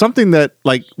it's something that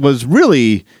like was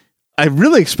really, I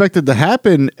really expected to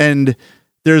happen. And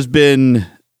there's been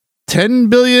 10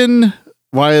 billion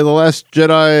Why the Last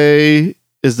Jedi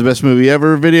is the best movie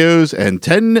ever videos and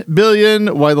 10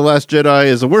 billion Why the Last Jedi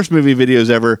is the worst movie videos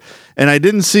ever. And I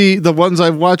didn't see the ones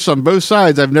I've watched on both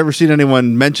sides. I've never seen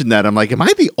anyone mention that. I'm like, am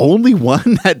I the only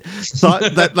one that thought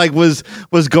that like was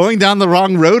going down the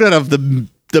wrong road out of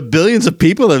the billions of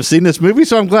people that have seen this movie?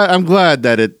 So I'm glad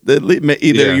that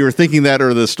either you were thinking that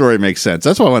or the story makes sense.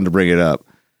 That's why I wanted to bring it up.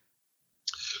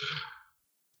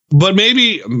 But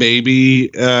maybe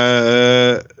the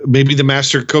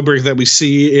Master Codebreaker that we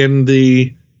see in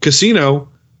the casino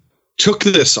took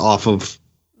this off of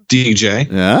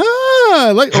DJ.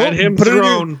 Had him put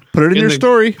thrown. Put it in your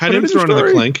story. Had him thrown in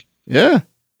the clink. Yeah,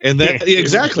 and then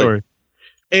exactly.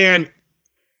 And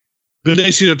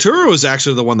Benicio del Toro is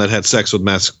actually the one that had sex with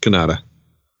Maz Kanata.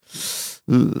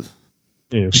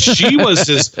 She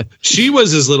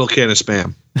was his little can of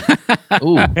spam.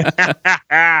 Ooh.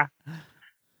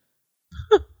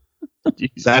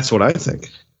 That's what I think.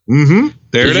 Mm-hmm.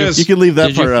 There it is. You can leave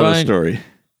that part out of the story.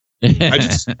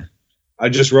 I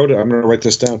just wrote it. I'm going to write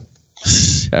this down.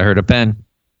 I heard a pen.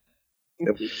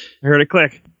 I heard a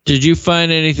click. Did you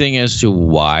find anything as to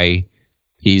why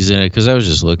he's in it? Because I was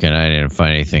just looking. I didn't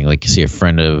find anything. Like, is he a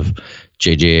friend of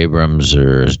J.J. Abrams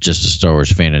or just a Star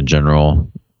Wars fan in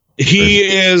general? He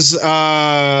is.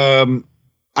 I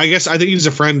think he's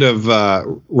a friend of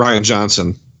Rian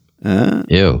Johnson.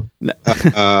 Ew.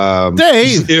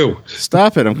 Dave, ew.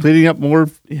 Stop it. I'm cleaning up more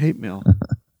hate mail.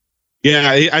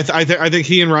 Yeah, I think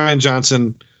he and Rian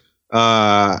Johnson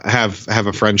have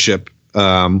a friendship.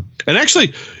 And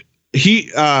actually,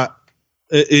 he was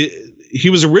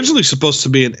originally supposed to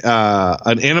be an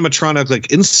animatronic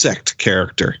like insect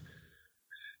character,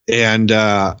 and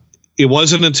it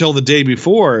wasn't until the day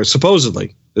before,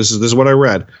 supposedly. This is what I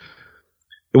read.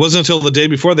 It wasn't until the day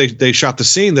before they shot the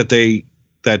scene that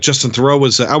Justin Theroux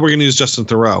was, we're going to use Justin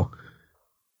Theroux.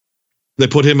 They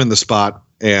put him in the spot,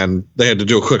 and they had to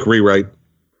do a quick rewrite.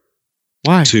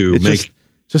 Why?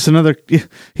 Just another.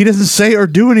 He doesn't say or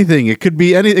do anything. It could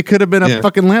be It could have been a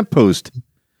fucking lamppost.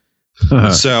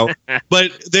 So,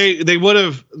 but they would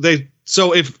have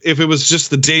So if it was just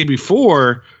the day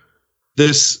before,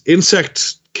 this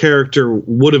insect character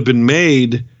would have been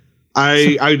made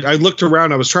I looked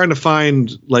around. I was trying to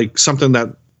find like something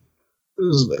that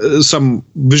some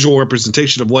visual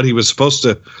representation of what he was supposed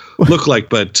to look like,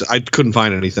 but I couldn't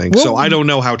find anything. So I don't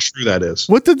know how true that is.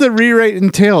 What did the rewrite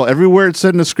entail? Everywhere it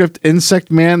said in the script "Insect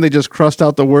Man," they just crossed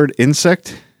out the word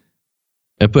 "insect."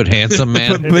 I put "handsome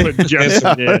man."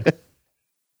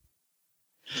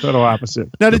 Total opposite.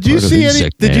 Now, did you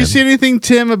see anything,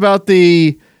 Tim, about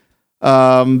the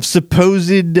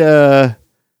supposed nod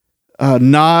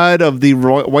of the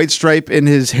white stripe in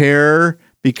his hair?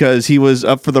 Because he was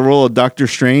up for the role of Doctor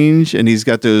Strange, and he's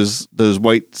got those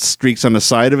white streaks on the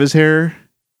side of his hair.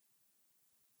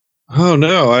 Oh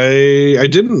no, I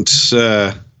didn't.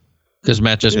 Because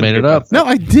Matt just made it up. No,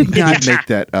 I did not make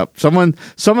that up. Someone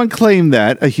claimed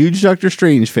that, a huge Doctor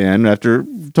Strange fan, after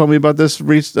told me about this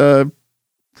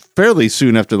fairly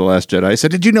soon after The Last Jedi. I said,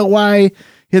 "Did you know why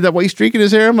he had that white streak in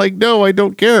his hair?" I'm like, "No, I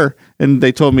don't care." And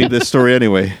they told me this story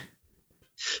anyway.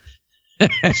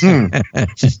 That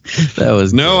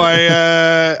was no,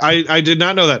 I did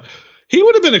not know that. He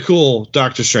would have been a cool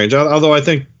Doctor Strange, although I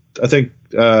think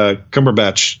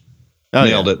Cumberbatch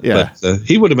nailed it. Yeah. But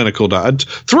he would have been a cool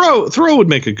Thoreau would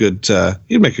make a good.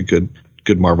 He'd make a good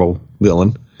Marvel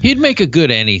villain. He'd make a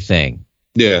good anything.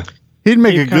 Yeah, he'd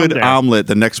make a good omelet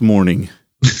the next morning,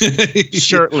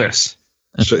 shirtless.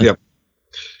 Yep.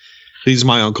 He's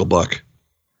my Uncle Buck.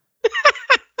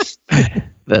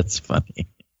 That's funny.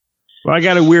 Well, I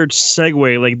got a weird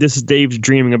segue. Like, this is Dave's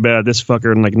dreaming about this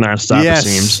fucker and like nonstop. Yes, it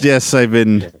seems. Yes,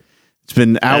 it's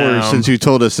been hours since you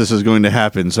told us this is going to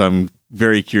happen, so I'm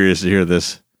very curious to hear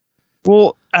this.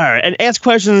 Well, all right, and ask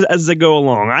questions as they go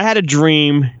along. I had a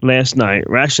dream last night,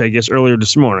 or actually, I guess earlier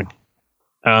this morning.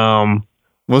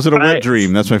 Was it a wet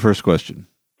dream? That's my first question.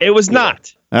 It was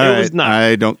not. It was not.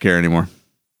 I don't care anymore.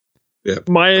 Yeah,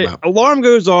 my alarm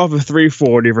goes off at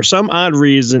 3:40. For some odd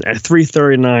reason, at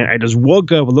 3:39, I just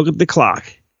woke up and looked at the clock.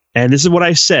 And this is what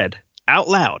I said out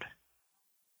loud.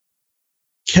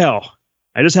 Kel,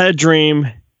 I just had a dream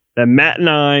that Matt and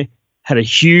I had a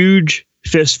huge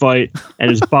fist fight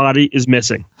and his body is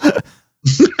missing.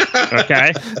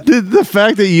 Okay? The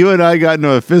fact that you and I got into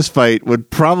a fist fight would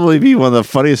probably be one of the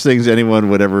funniest things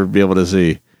anyone would ever be able to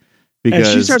see. Because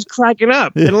and she starts cracking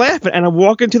up and laughing, and I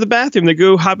walk into the bathroom to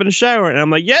go hop in the shower, and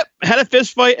I'm like, "Yep, had a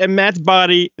fist fight, and Matt's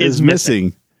body is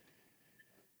missing."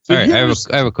 All right, I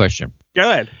have a question. Go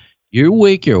ahead. You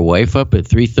wake your wife up at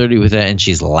 3:30 with that, and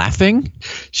she's laughing?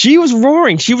 She was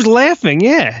roaring. She was laughing.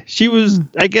 Yeah, she was.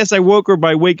 I guess I woke her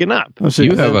by waking up. Oh, so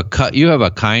you have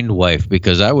a kind wife,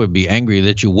 because I would be angry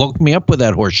that you woke me up with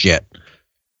that horse shit.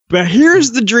 But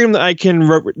here's the dream that I can.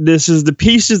 This is the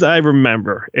pieces that I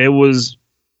remember. It was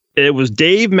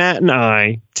Dave, Matt, and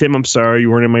I. Tim, I'm sorry you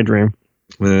weren't in my dream.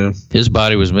 Yeah. His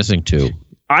body was missing too.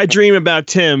 I dream about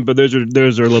Tim, but those are a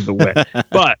little bit wet.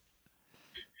 But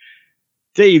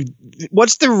Dave,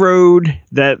 what's the road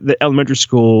that the elementary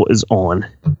school is on?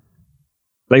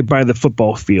 Like by the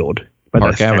football field, by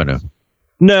Park Avenue.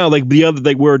 No, like the other,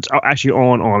 like where it's actually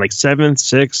on like 7th,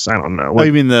 6th. I don't know. Oh,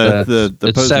 you mean the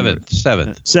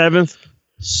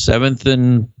 7th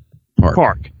and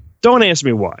Park. Don't ask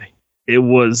me why. It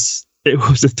was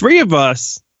the three of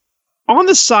us on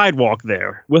the sidewalk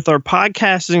there with our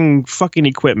podcasting fucking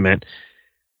equipment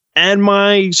and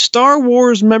my Star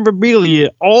Wars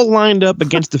memorabilia all lined up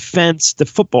against the fence, the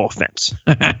football fence.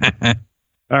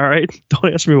 All right.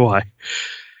 Don't ask me why.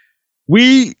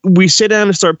 We sit down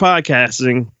and start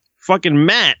podcasting. Fucking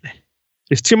Matt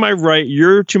is to my right.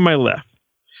 You're to my left.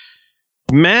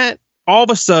 Matt all of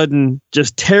a sudden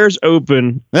just tears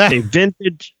open a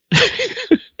vintage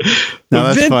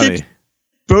funny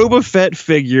Boba Fett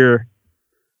figure,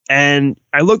 and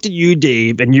I looked at you,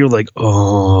 Dave, and you're like,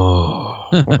 oh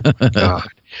my God.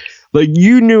 Like,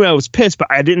 you knew I was pissed, but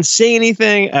I didn't say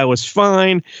anything. I was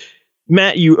fine.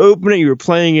 Matt, you open it, you were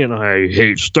playing it, and I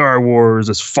hate Star Wars.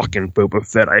 It's fucking Boba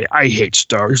Fett. I hate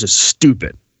Star Wars. It's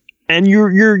stupid. And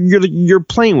you're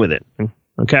playing with it.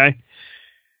 Okay.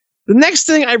 The next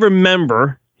thing I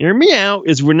remember, hear me out,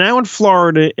 is we're now in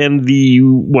Florida in the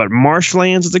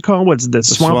marshlands is it called? What's the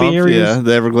swampy area? Yeah,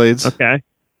 the Everglades. Okay.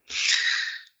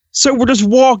 So we're just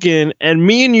walking, and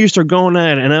me and you start going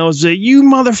at it, and I was like, "You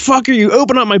motherfucker! You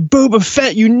open up my Boba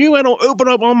Fett. You knew I don't open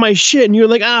up all my shit." And you're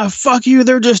like, fuck you.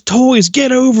 They're just toys.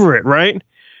 Get over it, right?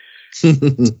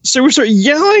 So we start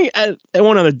yelling at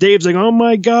one of the Dave's like, "Oh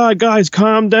my God, guys,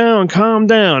 calm down, calm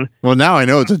down." Well, now I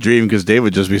know it's a dream because Dave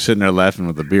would just be sitting there laughing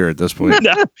with a beer at this point,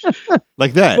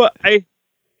 like that. But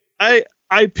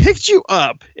I picked you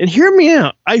up, and hear me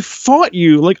out. I fought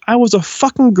you like I was a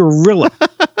fucking gorilla.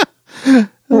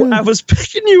 I was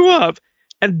picking you up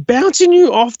and bouncing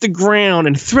you off the ground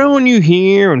and throwing you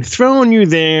here and throwing you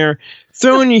there,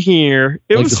 throwing you here.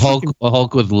 It Like was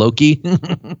Hulk with Loki.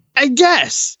 I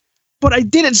guess. But I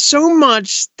did it so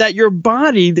much that your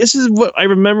body, this is what I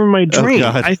remember my dream.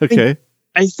 Oh, God. Okay.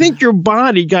 I think your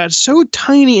body got so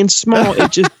tiny and small,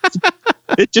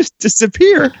 it just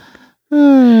disappeared.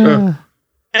 And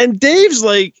Dave's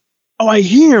like, oh, I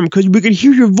hear him because we could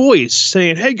hear your voice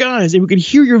saying, hey, guys, and we could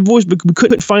hear your voice, but we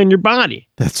couldn't find your body.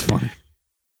 That's funny.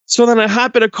 So then I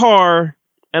hop in a car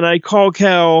and I call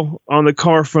Cal on the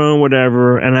car phone,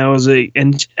 whatever. And I was like,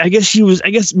 and I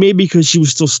guess maybe because she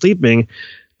was still sleeping.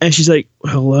 And she's like,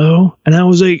 hello? And I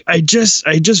was like, I just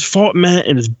fought Matt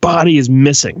and his body is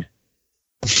missing.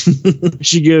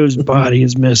 She goes, body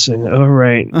is missing. All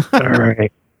right.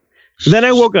 Then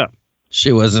I woke up.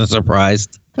 She wasn't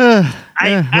surprised.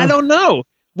 I don't know.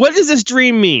 What does this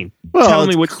dream mean? Well, Tell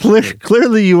me what.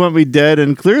 Clearly you want me dead,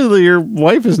 and clearly your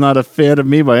wife is not a fan of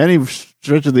me by any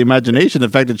stretch of the imagination. The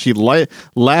fact that she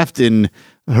laughed in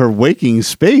her waking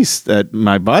space at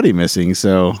my body missing,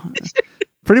 so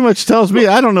pretty much tells me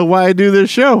I don't know why I do this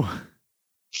show.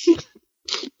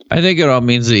 I think it all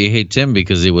means that you hate Tim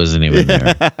because he wasn't even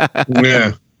there.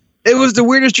 Yeah. It was the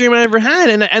weirdest dream I ever had,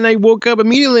 and I woke up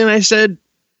immediately and I said,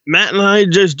 Matt and I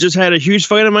just had a huge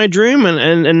fight in my dream,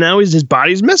 and now his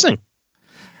body's missing.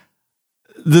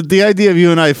 The idea of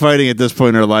you and I fighting at this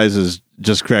point in our lives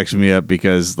just cracks me up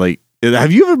because, like,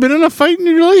 have you ever been in a fight in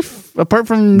your life apart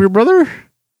from your brother?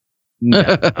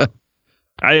 No.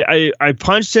 I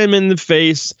punched him in the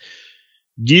face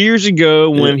years ago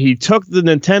when he took the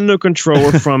Nintendo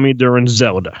controller from me during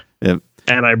Zelda. Yep.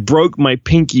 And I broke my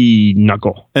pinky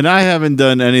knuckle. And I haven't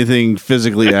done anything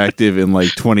physically active in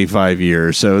like 25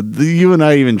 years. So you and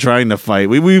I even trying to fight,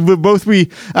 we would both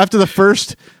be, after the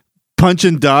first punch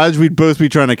and dodge, we'd both be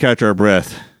trying to catch our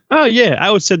breath. Oh, yeah. I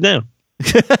would sit down.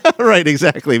 Right,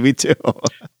 exactly. Me too.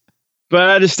 But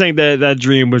I just think that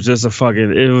dream was just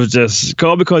it was just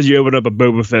called because you opened up a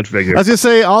Boba Fett figure. I was going to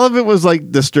say, all of it was like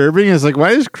disturbing. It's like,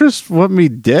 why does Chris want me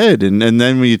dead? And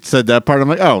then when you said that part, I'm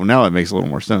like, oh, now it makes a little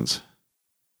more sense.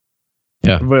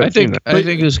 Yeah, But, I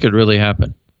think this could really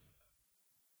happen.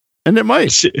 And it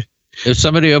might. If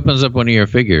somebody opens up one of your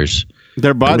figures,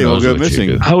 Their body will go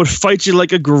missing. I would fight you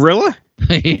like a gorilla.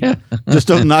 yeah. Just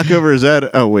don't knock over his head.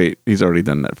 Oh, wait. He's already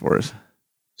done that for us.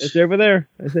 It's over there.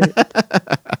 I think.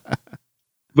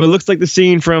 But it looks like the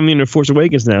scene from Force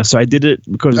Awakens now. So I did it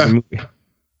because of the movie.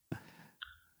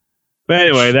 But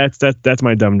anyway, that's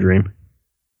my dumb dream.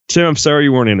 Tim, I'm sorry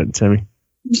you weren't in it, Timmy.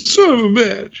 Son of a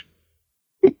bitch.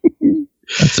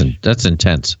 That's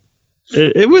intense.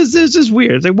 It was just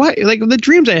weird. It's like what? Like the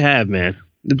dreams I have, man.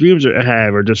 The dreams I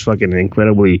have are just fucking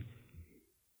incredibly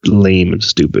lame and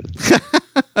stupid.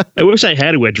 I wish I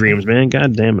had wet dreams, man.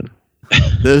 God damn it.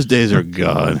 Those days are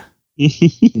gone.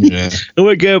 Yeah. I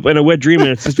wake up in a wet dream and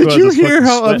it's just Did you hear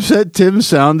how upset Tim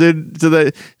sounded to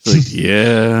that? It's like,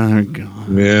 yeah, they're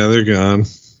gone. Yeah, they're gone.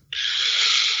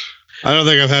 I don't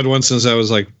think I've had one since I was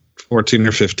like 14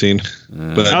 or 15.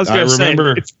 But I was I gonna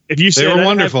remember say, if you said they were I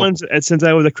wonderful. had one since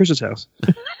I was at Chris's house.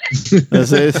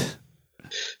 That's it.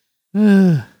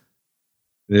 Yeah,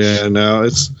 no,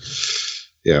 it's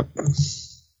yeah.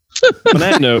 On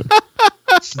that note,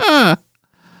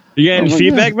 you got any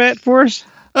feedback, Matt, for us?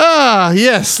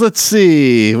 Yes. Let's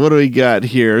see. What do we got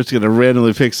here? It's going to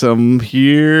randomly pick some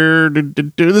here.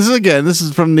 This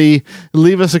is from the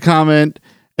leave us a comment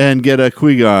and get a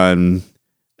Qui-Gon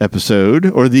episode,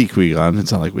 or the Qui-Gon.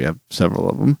 It's not like we have several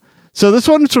of them. So this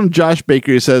one is from Josh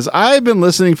Baker. He says, I've been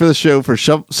listening for the show for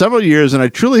several years, and I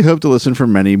truly hope to listen for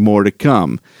many more to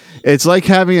come. It's like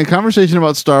having a conversation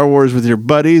about Star Wars with your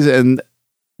buddies, and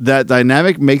that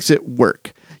dynamic makes it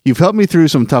work. You've helped me through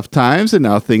some tough times, and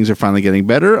now things are finally getting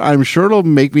better. I'm sure it'll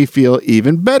make me feel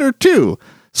even better, too.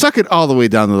 Suck it all the way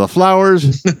down to the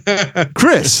flowers.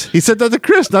 Chris. He said that to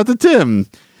Chris, not to Tim.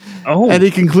 Oh. And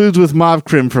he concludes with Mauve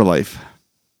Crim for life.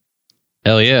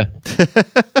 Hell yeah.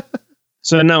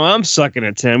 So now I'm sucking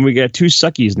it, Tim. We got two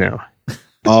suckies now.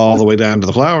 All the way down to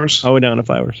the flowers. All the way down to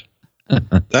flowers.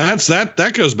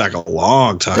 That goes back a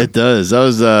long time. It does. That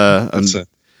was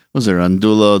was there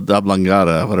Andulo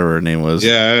Dablangata, whatever her name was?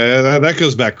 Yeah, that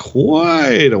goes back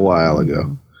quite a while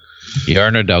ago.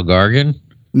 Yarna Dalgargan?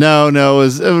 No, it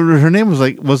was her name was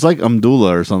like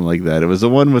Amdula or something like that. It was the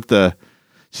one with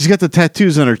she's got the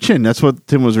tattoos on her chin. That's what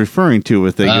Tim was referring to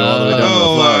with they go all the way down to the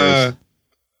flowers.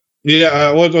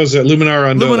 Yeah, what was it?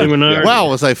 Luminar Andola. Luminar. Yeah. Wow,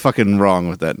 was I fucking wrong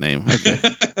with that name? Okay.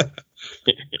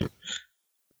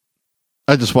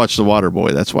 I just watched The Water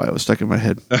Boy. That's why it was stuck in my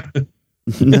head.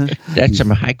 That's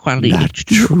some high quality. Not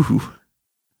true.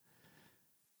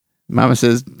 Mama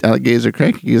says alligators are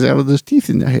cranky because out of those teeth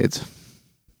in their heads.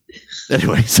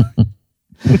 Anyways,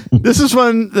 This is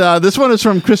one. This one is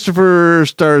from Christopher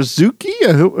Starzuki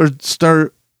or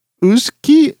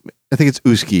Staruzki. I think it's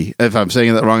Uski. If I'm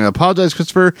saying that wrong, I apologize.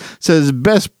 Christopher says,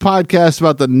 best podcast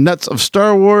about the nuts of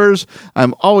Star Wars.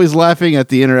 I'm always laughing at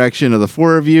the interaction of the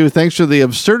four of you. Thanks for the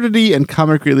absurdity and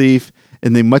comic relief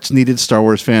in the much needed Star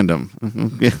Wars fandom.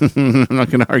 I'm not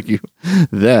going to argue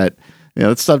that. Yeah,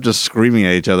 let's stop just screaming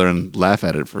at each other and laugh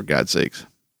at it, for God's sakes.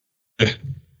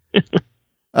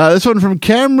 This one from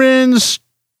Cameron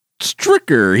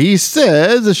Stricker. He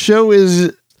says, this show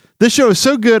is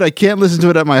so good I can't listen to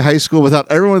it at my high school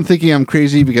without everyone thinking I'm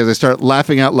crazy because I start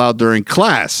laughing out loud during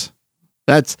class.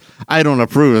 I don't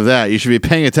approve of that. You should be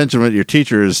paying attention to what your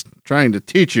teacher is trying to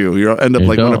teach you. You'll end up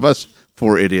like one of us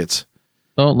four idiots.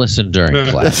 Don't listen during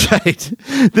class. That's right.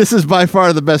 This is by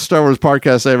far the best Star Wars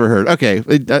podcast I ever heard. Okay,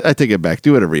 I take it back.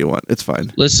 Do whatever you want. It's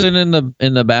fine. Listen in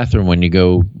the bathroom when you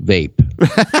go vape.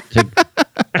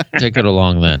 Take it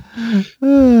along then.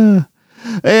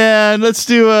 And let's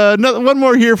do one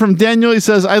more here from Daniel. He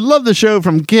says, I love the show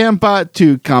from Campot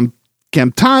to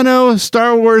Camptano.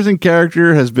 Star Wars and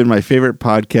Character has been my favorite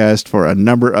podcast for a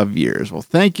number of years. Well,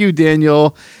 thank you,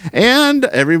 Daniel, and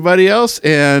everybody else.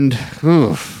 And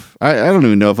I don't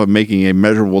even know if I'm making a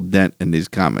measurable dent in these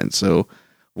comments. So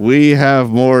we have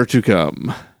more to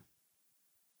come.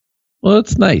 Well,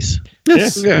 it's nice.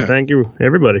 Yes. Yeah. Thank you,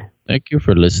 everybody. Thank you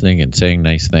for listening and saying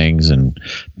nice things and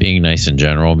being nice in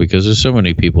general, because there's so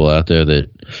many people out there that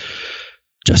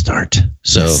just aren't.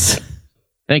 So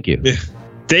thank you. Yeah.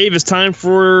 Dave, it's time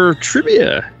for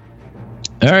trivia.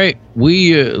 All right.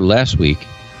 We last week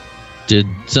did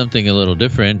something a little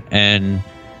different, and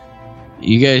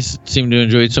you guys seem to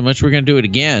enjoy it so much. We're going to do it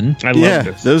again. I love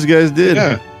this. Those guys did.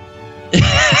 Yeah.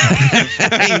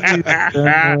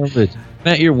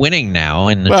 Matt, you're winning now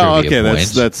in the trivia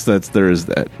points. That's there is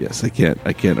that. Yes, I can't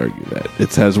argue that.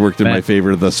 It has worked in my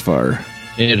favor thus far.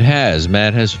 It has.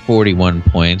 Matt has 41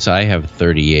 points. I have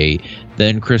 38.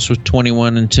 Then Chris with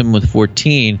 21 and Tim with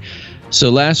 14. So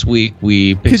last week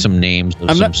we picked some names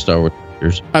of some Star Wars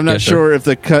actors. I'm not sure if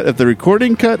the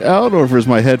recording cut out or if it was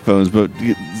my headphones, but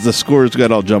the scores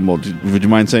got all jumbled. Would you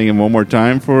mind saying them one more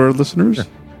time for our listeners? Sure.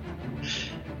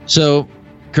 So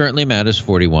currently Matt is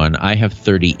 41. I have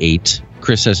 38.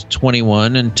 Chris has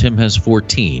 21 and Tim has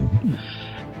 14.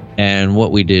 And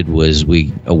what we did was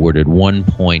we awarded 1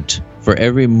 point for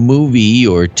every movie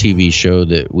or TV show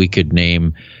that we could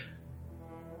name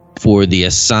for the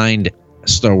assigned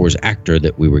Star Wars actor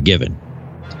that we were given.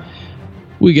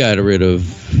 We got rid of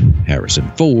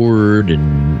Harrison Ford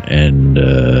and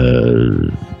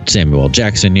Samuel L.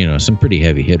 Jackson, some pretty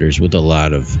heavy hitters with a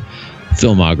lot of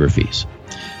filmographies.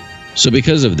 So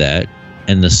because of that,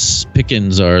 and the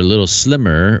pickings are a little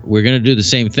slimmer, we're going to do the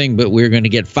same thing, but we're going to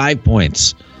get 5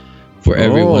 points for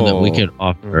everyone that we can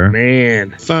offer.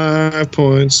 Man, 5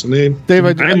 points. Dave,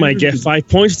 I might get 5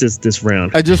 points this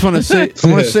round. I just want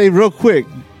to say, real quick,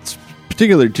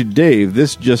 particular to Dave,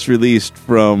 this just released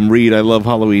from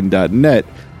readilovehalloween.net.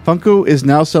 Funko is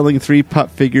now selling 3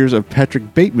 pop figures of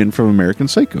Patrick Bateman from American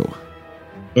Psycho.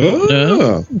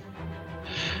 Oh.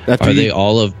 Are they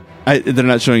all of... they're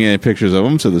not showing any pictures of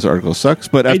them, so this article sucks.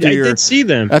 But after I did see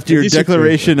them. After your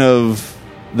declaration of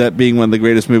that being one of the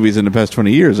greatest movies in the past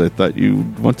 20 years, I thought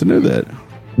you'd want to know that.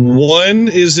 One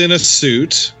is in a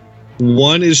suit,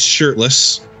 one is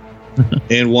shirtless,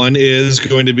 and one is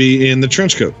going to be in the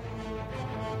trench coat.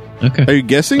 Okay. Are you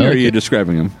guessing or are you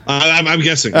describing them? I'm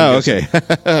guessing. Okay.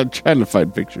 I'm trying to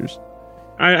find pictures.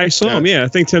 I saw him. Yeah, I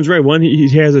think Tim's right. One he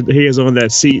has on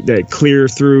that seat that clear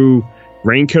through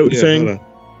raincoat thing.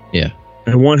 Yeah.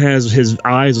 And one has his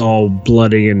eyes all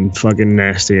bloody and fucking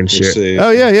nasty and shit. Oh,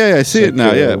 yeah. I see it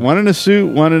now. Yeah. One in a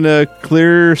suit, one in a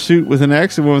clear suit with an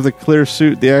axe, and one with a clear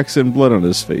suit, the axe and blood on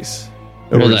his face.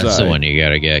 Well, that's the one you got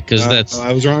to get. Because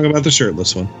I was wrong about the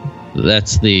shirtless one.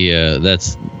 That's the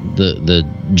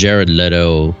Jared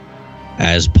Leto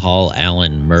as Paul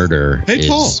Allen murder. Hey,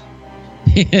 Paul.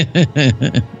 I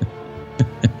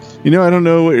don't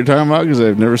know what you're talking about because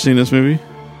I've never seen this movie.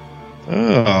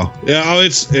 Oh, yeah. Oh,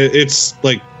 it's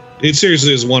like it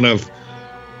seriously is one of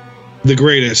the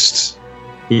greatest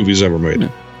movies ever made. I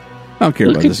don't care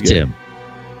about this game.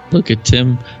 Look at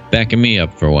Tim backing me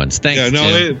up for once. Thanks,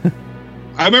 Tim.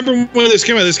 I remember when this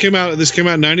came out. This came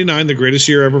out in '99, the greatest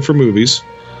year ever for movies.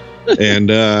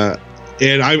 And I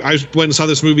went and saw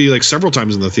this movie like several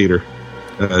times in the theater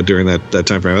during that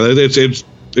time frame.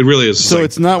 It really is. So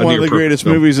it's not one of the greatest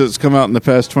movies that's come out in the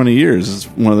past 20 years. It's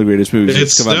one of the greatest movies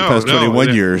that's come out in the past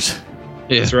 21 years.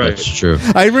 Yeah, that's right. That's true.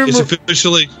 I remember it's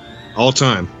officially all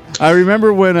time. I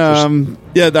remember when, I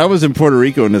was in Puerto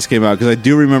Rico when this came out, because I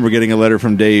do remember getting a letter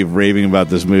from Dave raving about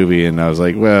this movie, and I was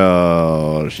like,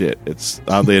 well, shit. It's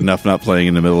oddly enough not playing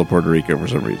in the middle of Puerto Rico for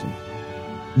some reason.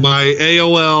 My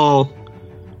AOL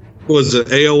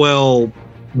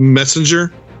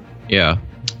Messenger? Yeah.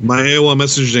 My AOL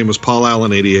Messenger name was Paul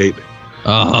Allen 88.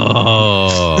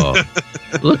 Oh,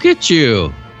 look at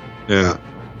you. Yeah.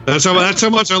 That's how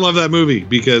much I love that movie,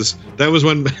 because that was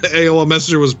when AOL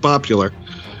Messenger was popular.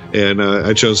 And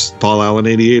I chose Paul Allen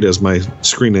 88 as my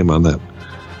screen name on that.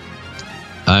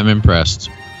 I'm impressed.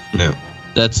 Yeah.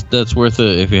 That's worth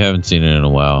if you haven't seen it in a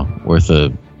while, worth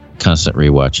a constant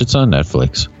rewatch. It's on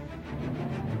Netflix.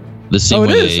 The scene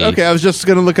it is? Okay, I was just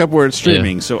going to look up where it's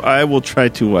streaming, so I will try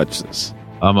to watch this.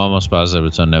 I'm almost positive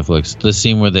it's on Netflix. The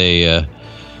scene where they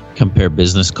compare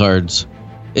business cards,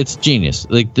 it's genius.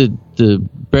 Like the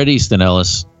Bret Easton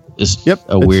Ellis is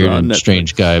a weird and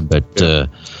strange guy, but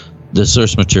the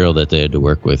source material that they had to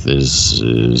work with is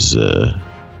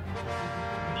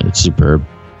it's superb.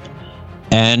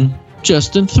 And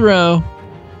Justin Theroux,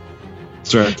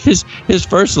 that's right. His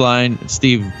first line,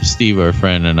 Steve, our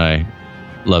friend, and I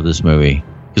love this movie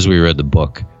because we read the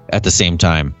book at the same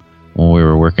time when we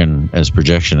were working as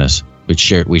projectionists.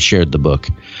 We shared the book,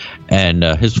 and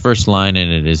his first line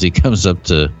in it is he comes up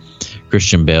to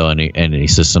Christian Bale and he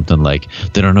says something like,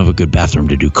 "They don't have a good bathroom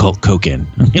to do coke in."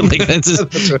 Like that's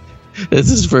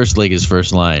his first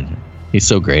line. He's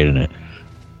so great in it.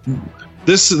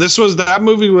 That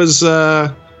movie was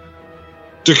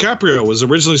DiCaprio was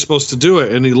originally supposed to do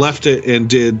it, and he left it and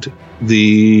did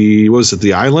the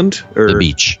island or the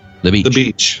beach. The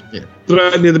beach. Yeah.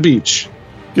 Right near the beach.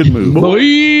 Good move,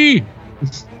 boy.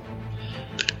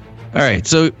 All right,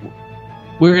 so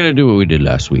we're gonna do what we did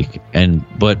last week,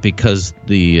 but because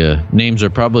the names are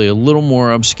probably a little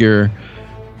more obscure,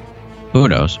 who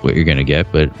knows what you're gonna get?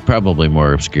 But probably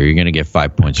more obscure. You're gonna get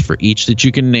 5 points for each that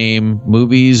you can name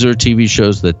movies or TV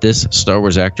shows that this Star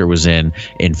Wars actor was in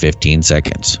 15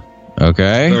 seconds.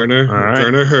 Okay,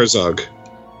 Werner Herzog.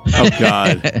 Oh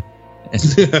God.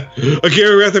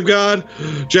 Akira Wrath of God,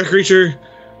 Jack Reacher.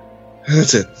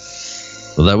 That's it.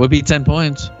 Well, that would be 10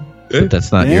 points. But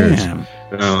that's not yours.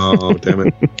 Oh, damn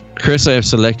it. Chris, I have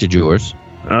selected yours.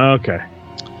 Okay.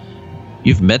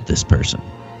 You've met this person.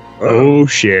 Oh,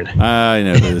 shit. I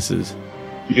know who this is.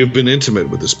 You've been intimate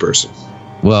with this person.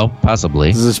 Well,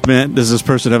 possibly. Does this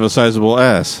person have a sizable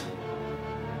ass?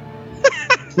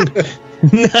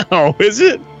 No, is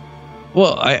it?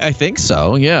 Well, I think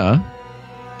so, yeah.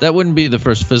 That wouldn't be the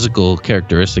first physical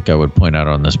characteristic I would point out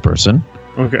on this person.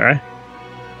 Okay.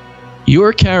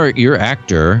 Your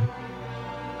actor,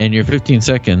 and your 15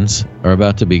 seconds are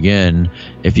about to begin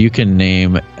if you can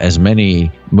name as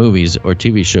many movies or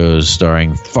TV shows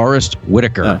starring Forrest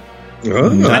Whitaker.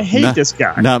 I hate this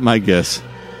guy. Not my guess.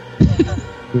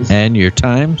 And your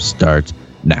time starts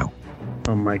now.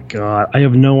 Oh my God, I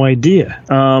have no idea.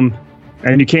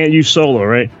 And you can't use Solo,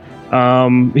 right?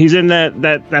 He's in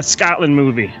that Scotland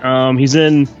movie. He's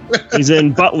in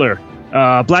Butler,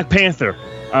 Black Panther,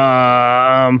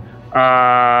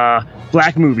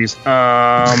 black movies.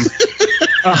 Time's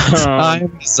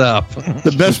up.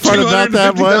 The best part about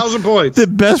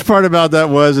that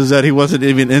was that he wasn't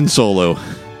even in Solo.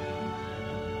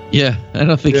 Yeah, I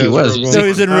don't think he was. No,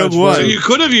 he's in Rogue One. So you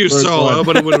could have used Solo,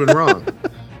 but it would have been wrong.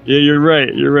 Yeah, you're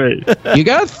right. You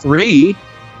got 3,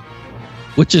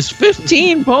 which is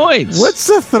 15 points. What's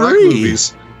the 3?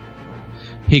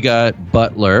 He got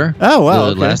Butler. Oh, wow.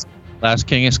 Okay. Last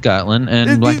King of Scotland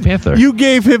and Black Panther. You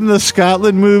gave him the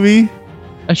Scotland movie?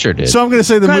 I sure did. So I'm going to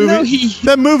say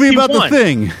that movie about won. the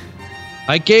thing.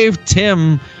 I gave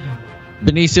Tim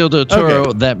Benicio del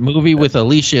Toro that movie with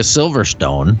Alicia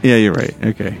Silverstone. Yeah, you're right.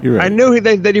 Okay, you're right. I knew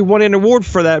that he won an award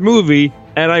for that movie,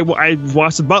 and I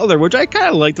watched The Butler, which I kind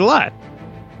of liked a lot.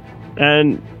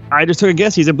 And I just took a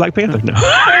guess. He's in Black Panther. No.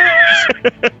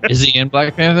 Is he in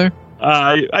Black Panther?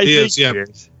 I think is, yeah.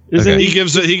 Okay.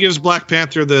 He gives Black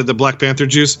Panther the Black Panther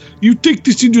juice. You think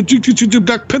this is the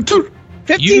Black Panther?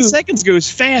 15 seconds goes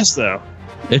fast, though.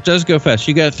 It does go fast.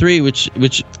 You got 3, which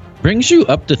brings you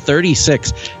up to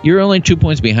 36. You're only 2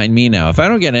 points behind me now. If I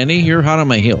don't get any, you're hot on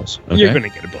my heels. Okay? You're going to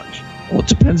get a bunch. Well, it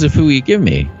depends who you give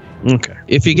me. Okay.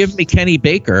 If you give me Kenny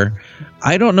Baker,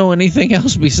 I don't know anything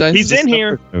else besides. He's in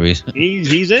here. He's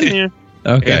in here.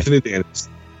 Okay. Anthony Daniels.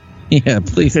 Yeah,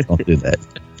 please don't do that.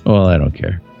 Well, I don't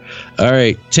care. All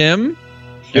right, Tim.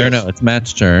 Yes. Or no, it's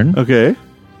Matt's turn. Okay.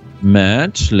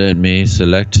 Matt, let me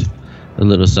select a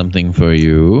little something for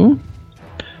you.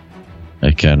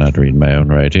 I cannot read my own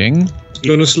writing. I'm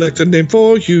gonna select a name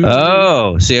for you.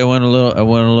 Oh, see, I went a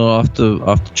little off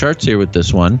the charts here with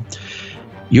this one.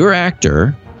 Your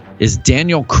actor is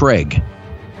Daniel Craig.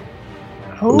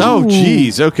 Oh,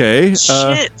 jeez. Okay.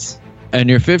 Shit. And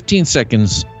your 15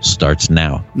 seconds starts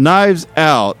now. Knives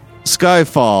Out,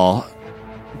 Skyfall,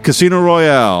 Casino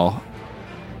Royale,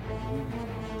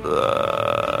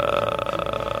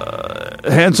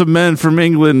 Handsome Men from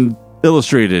England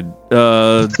Illustrated,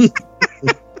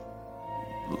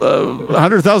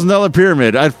 $100,000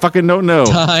 Pyramid. I fucking don't know.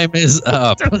 Time is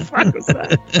up. What the fuck was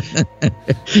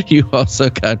that? You also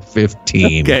got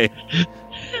 15. Okay.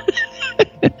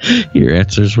 Your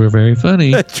answers were very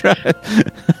funny. That's right.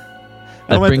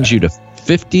 That brings you to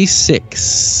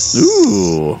 56.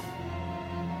 Ooh.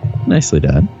 Nicely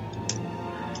done.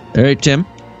 All right, Tim.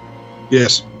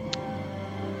 Yes.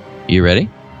 You ready?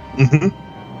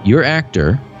 Mm-hmm. Your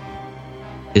actor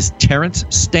is Terrence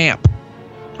Stamp.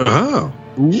 Oh.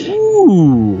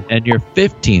 Ooh. And your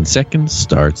 15 seconds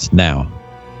starts now.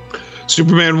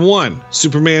 Superman 1,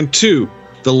 Superman 2,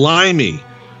 The Limey,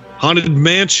 Haunted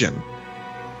Mansion.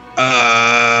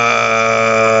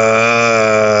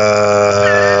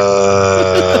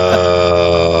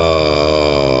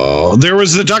 There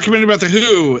was a documentary about the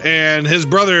Who, and his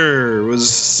brother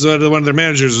was one of their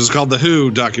managers. It was called the Who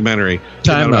documentary.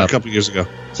 Time up. A couple years ago.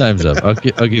 Time's up. I'll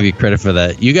give you credit for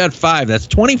that. You got 5. That's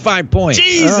 25 points.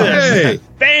 Jesus. Hey.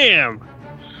 Bam.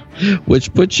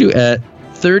 Which puts you at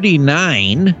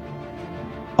 39.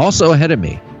 Also ahead of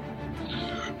me.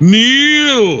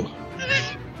 Neil.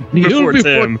 Before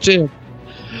Tim.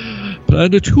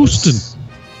 Planet Houston.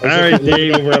 All right,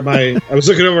 Dave. I was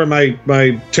looking over at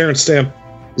my Terrence Stamp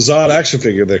Zod action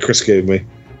figure that Chris gave me.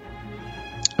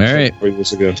 All right. 4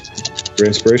 years ago. For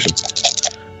inspiration.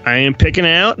 I am picking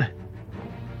out.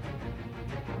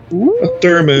 A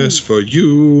thermos for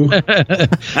you.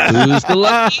 Who's the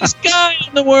luckiest guy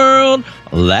in the world?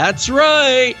 That's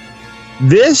right.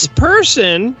 This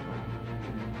person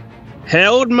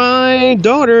held my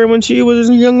daughter when she was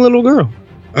a young little girl.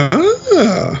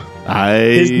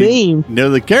 His name. know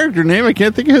the character name. I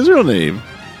can't think of his real name.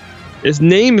 His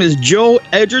name is Joe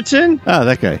Edgerton. Ah,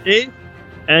 that guy.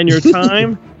 And your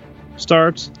time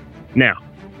starts now.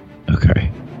 Okay.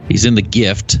 He's in The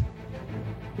Gift.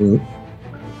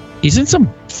 He's in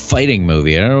some fighting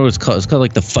movie. I don't know what it's called. It's called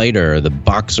like The Fighter or The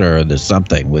Boxer or the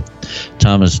something with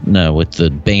with the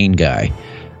Bane guy.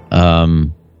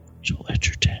 Joel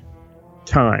Edgerton.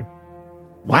 Time.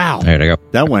 Wow. All right, I got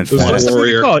That went What's fast. the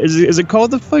Warrior. Called? Is it called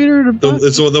The Fighter? Or the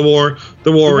It's the Warrior.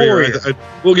 Warrior.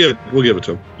 We'll give it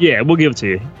to him. Yeah, we'll give it to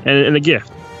you. And The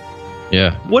Gift.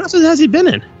 yeah. What else has he been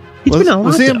in? He's been in a lot.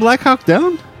 Was he in though. Black Hawk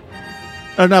Down?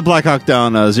 Or not Black Hawk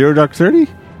Down, Zero Dark 30?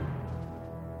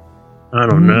 I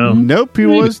don't know. Nope, he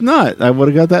was not. I would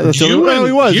have got that. That's the only- Ewan-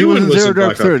 he was. He Ewan was in was Zero in Dark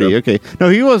Black Hawk 30. Down. Okay. No,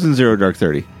 he was in Zero Dark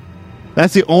 30.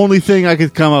 That's the only thing I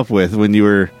could come up with when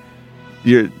you're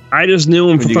I just knew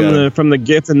him When you got from the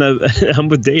Gift and the I'm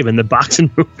with Dave in the boxing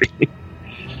movie.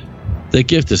 The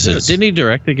Gift is Yes. Didn't he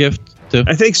direct The Gift too?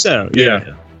 I think so.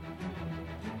 Yeah.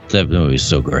 That movie is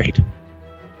so great.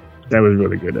 That was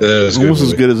really good. almost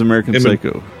as good as American Him and-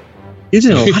 Psycho. He's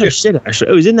in a lot of shit,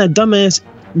 actually. Oh, he's in that dumbass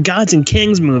Gods and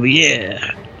Kings movie.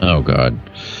 Yeah. Oh God.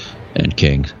 And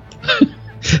Kings.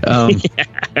 So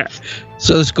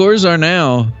the scores are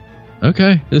now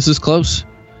okay. This is close.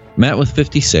 Matt with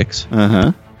 56.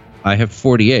 Uh-huh. I have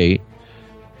 48.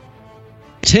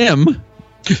 Tim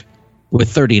with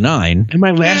 39. Am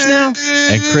I last now?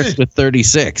 And Chris with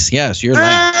 36. Yes, you're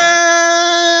last.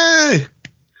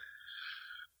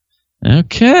 Hey!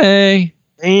 Okay.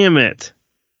 Damn it.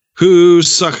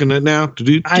 Who's sucking it now?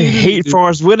 I hate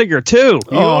Forrest Whitaker, too.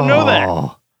 You don't know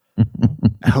that.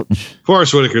 Ouch.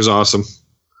 Forrest Whitaker's awesome.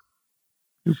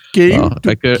 Well,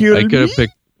 I could have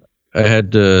picked. I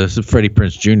had Freddie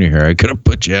Prinze Jr. here. I could have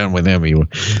put you on with him.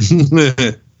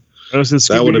 That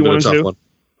That would have been a tough one.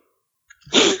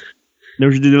 Know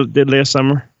what you did last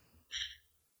summer?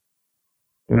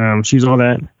 She's all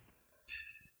that.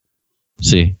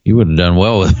 See, you would have done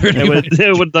well with her. It would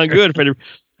have done good.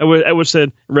 I would have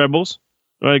said Rebels.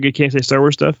 Well, I can't say Star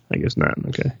Wars stuff. I guess not.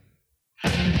 Okay.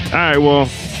 All right. Well,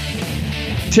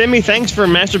 Timmy, thanks for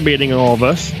masturbating all of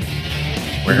us.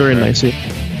 Very nice.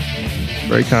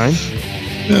 Very kind.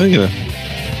 Yeah,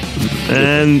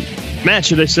 And Matt,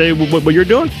 should I say what you're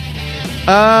doing?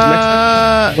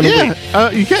 Yeah.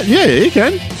 You can. Yeah, you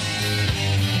can.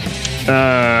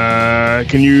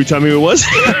 Can you tell me who it was?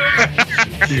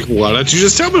 Why don't you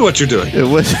just tell me what you're doing? It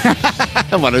was.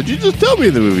 Why don't you just tell me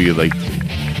the movie you liked?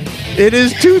 It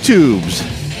is Two Tubes.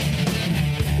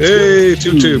 Hey,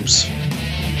 Two Tubes.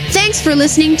 Thanks for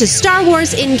listening to Star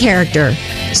Wars in Character.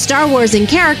 Star Wars in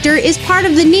Character is part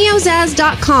of the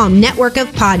neozaz.com network of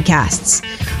podcasts.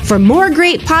 For more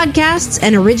great podcasts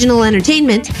and original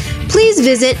entertainment, please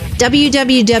visit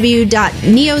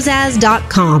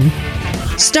www.neozaz.com.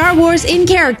 Star Wars in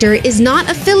Character is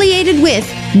not affiliated with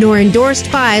nor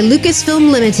endorsed by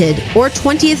Lucasfilm Limited or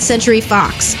 20th Century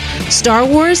Fox. Star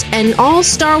Wars and all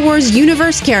Star Wars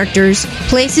universe characters,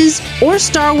 places, or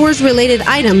Star Wars related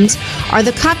items are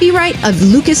the copyright of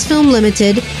Lucasfilm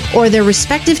Limited or their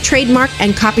respective trademark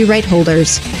and copyright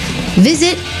holders.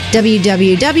 Visit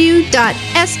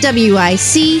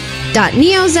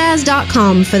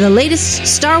www.swic.neozaz.com for the latest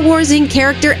Star Wars in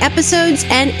Character episodes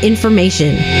and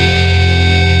information.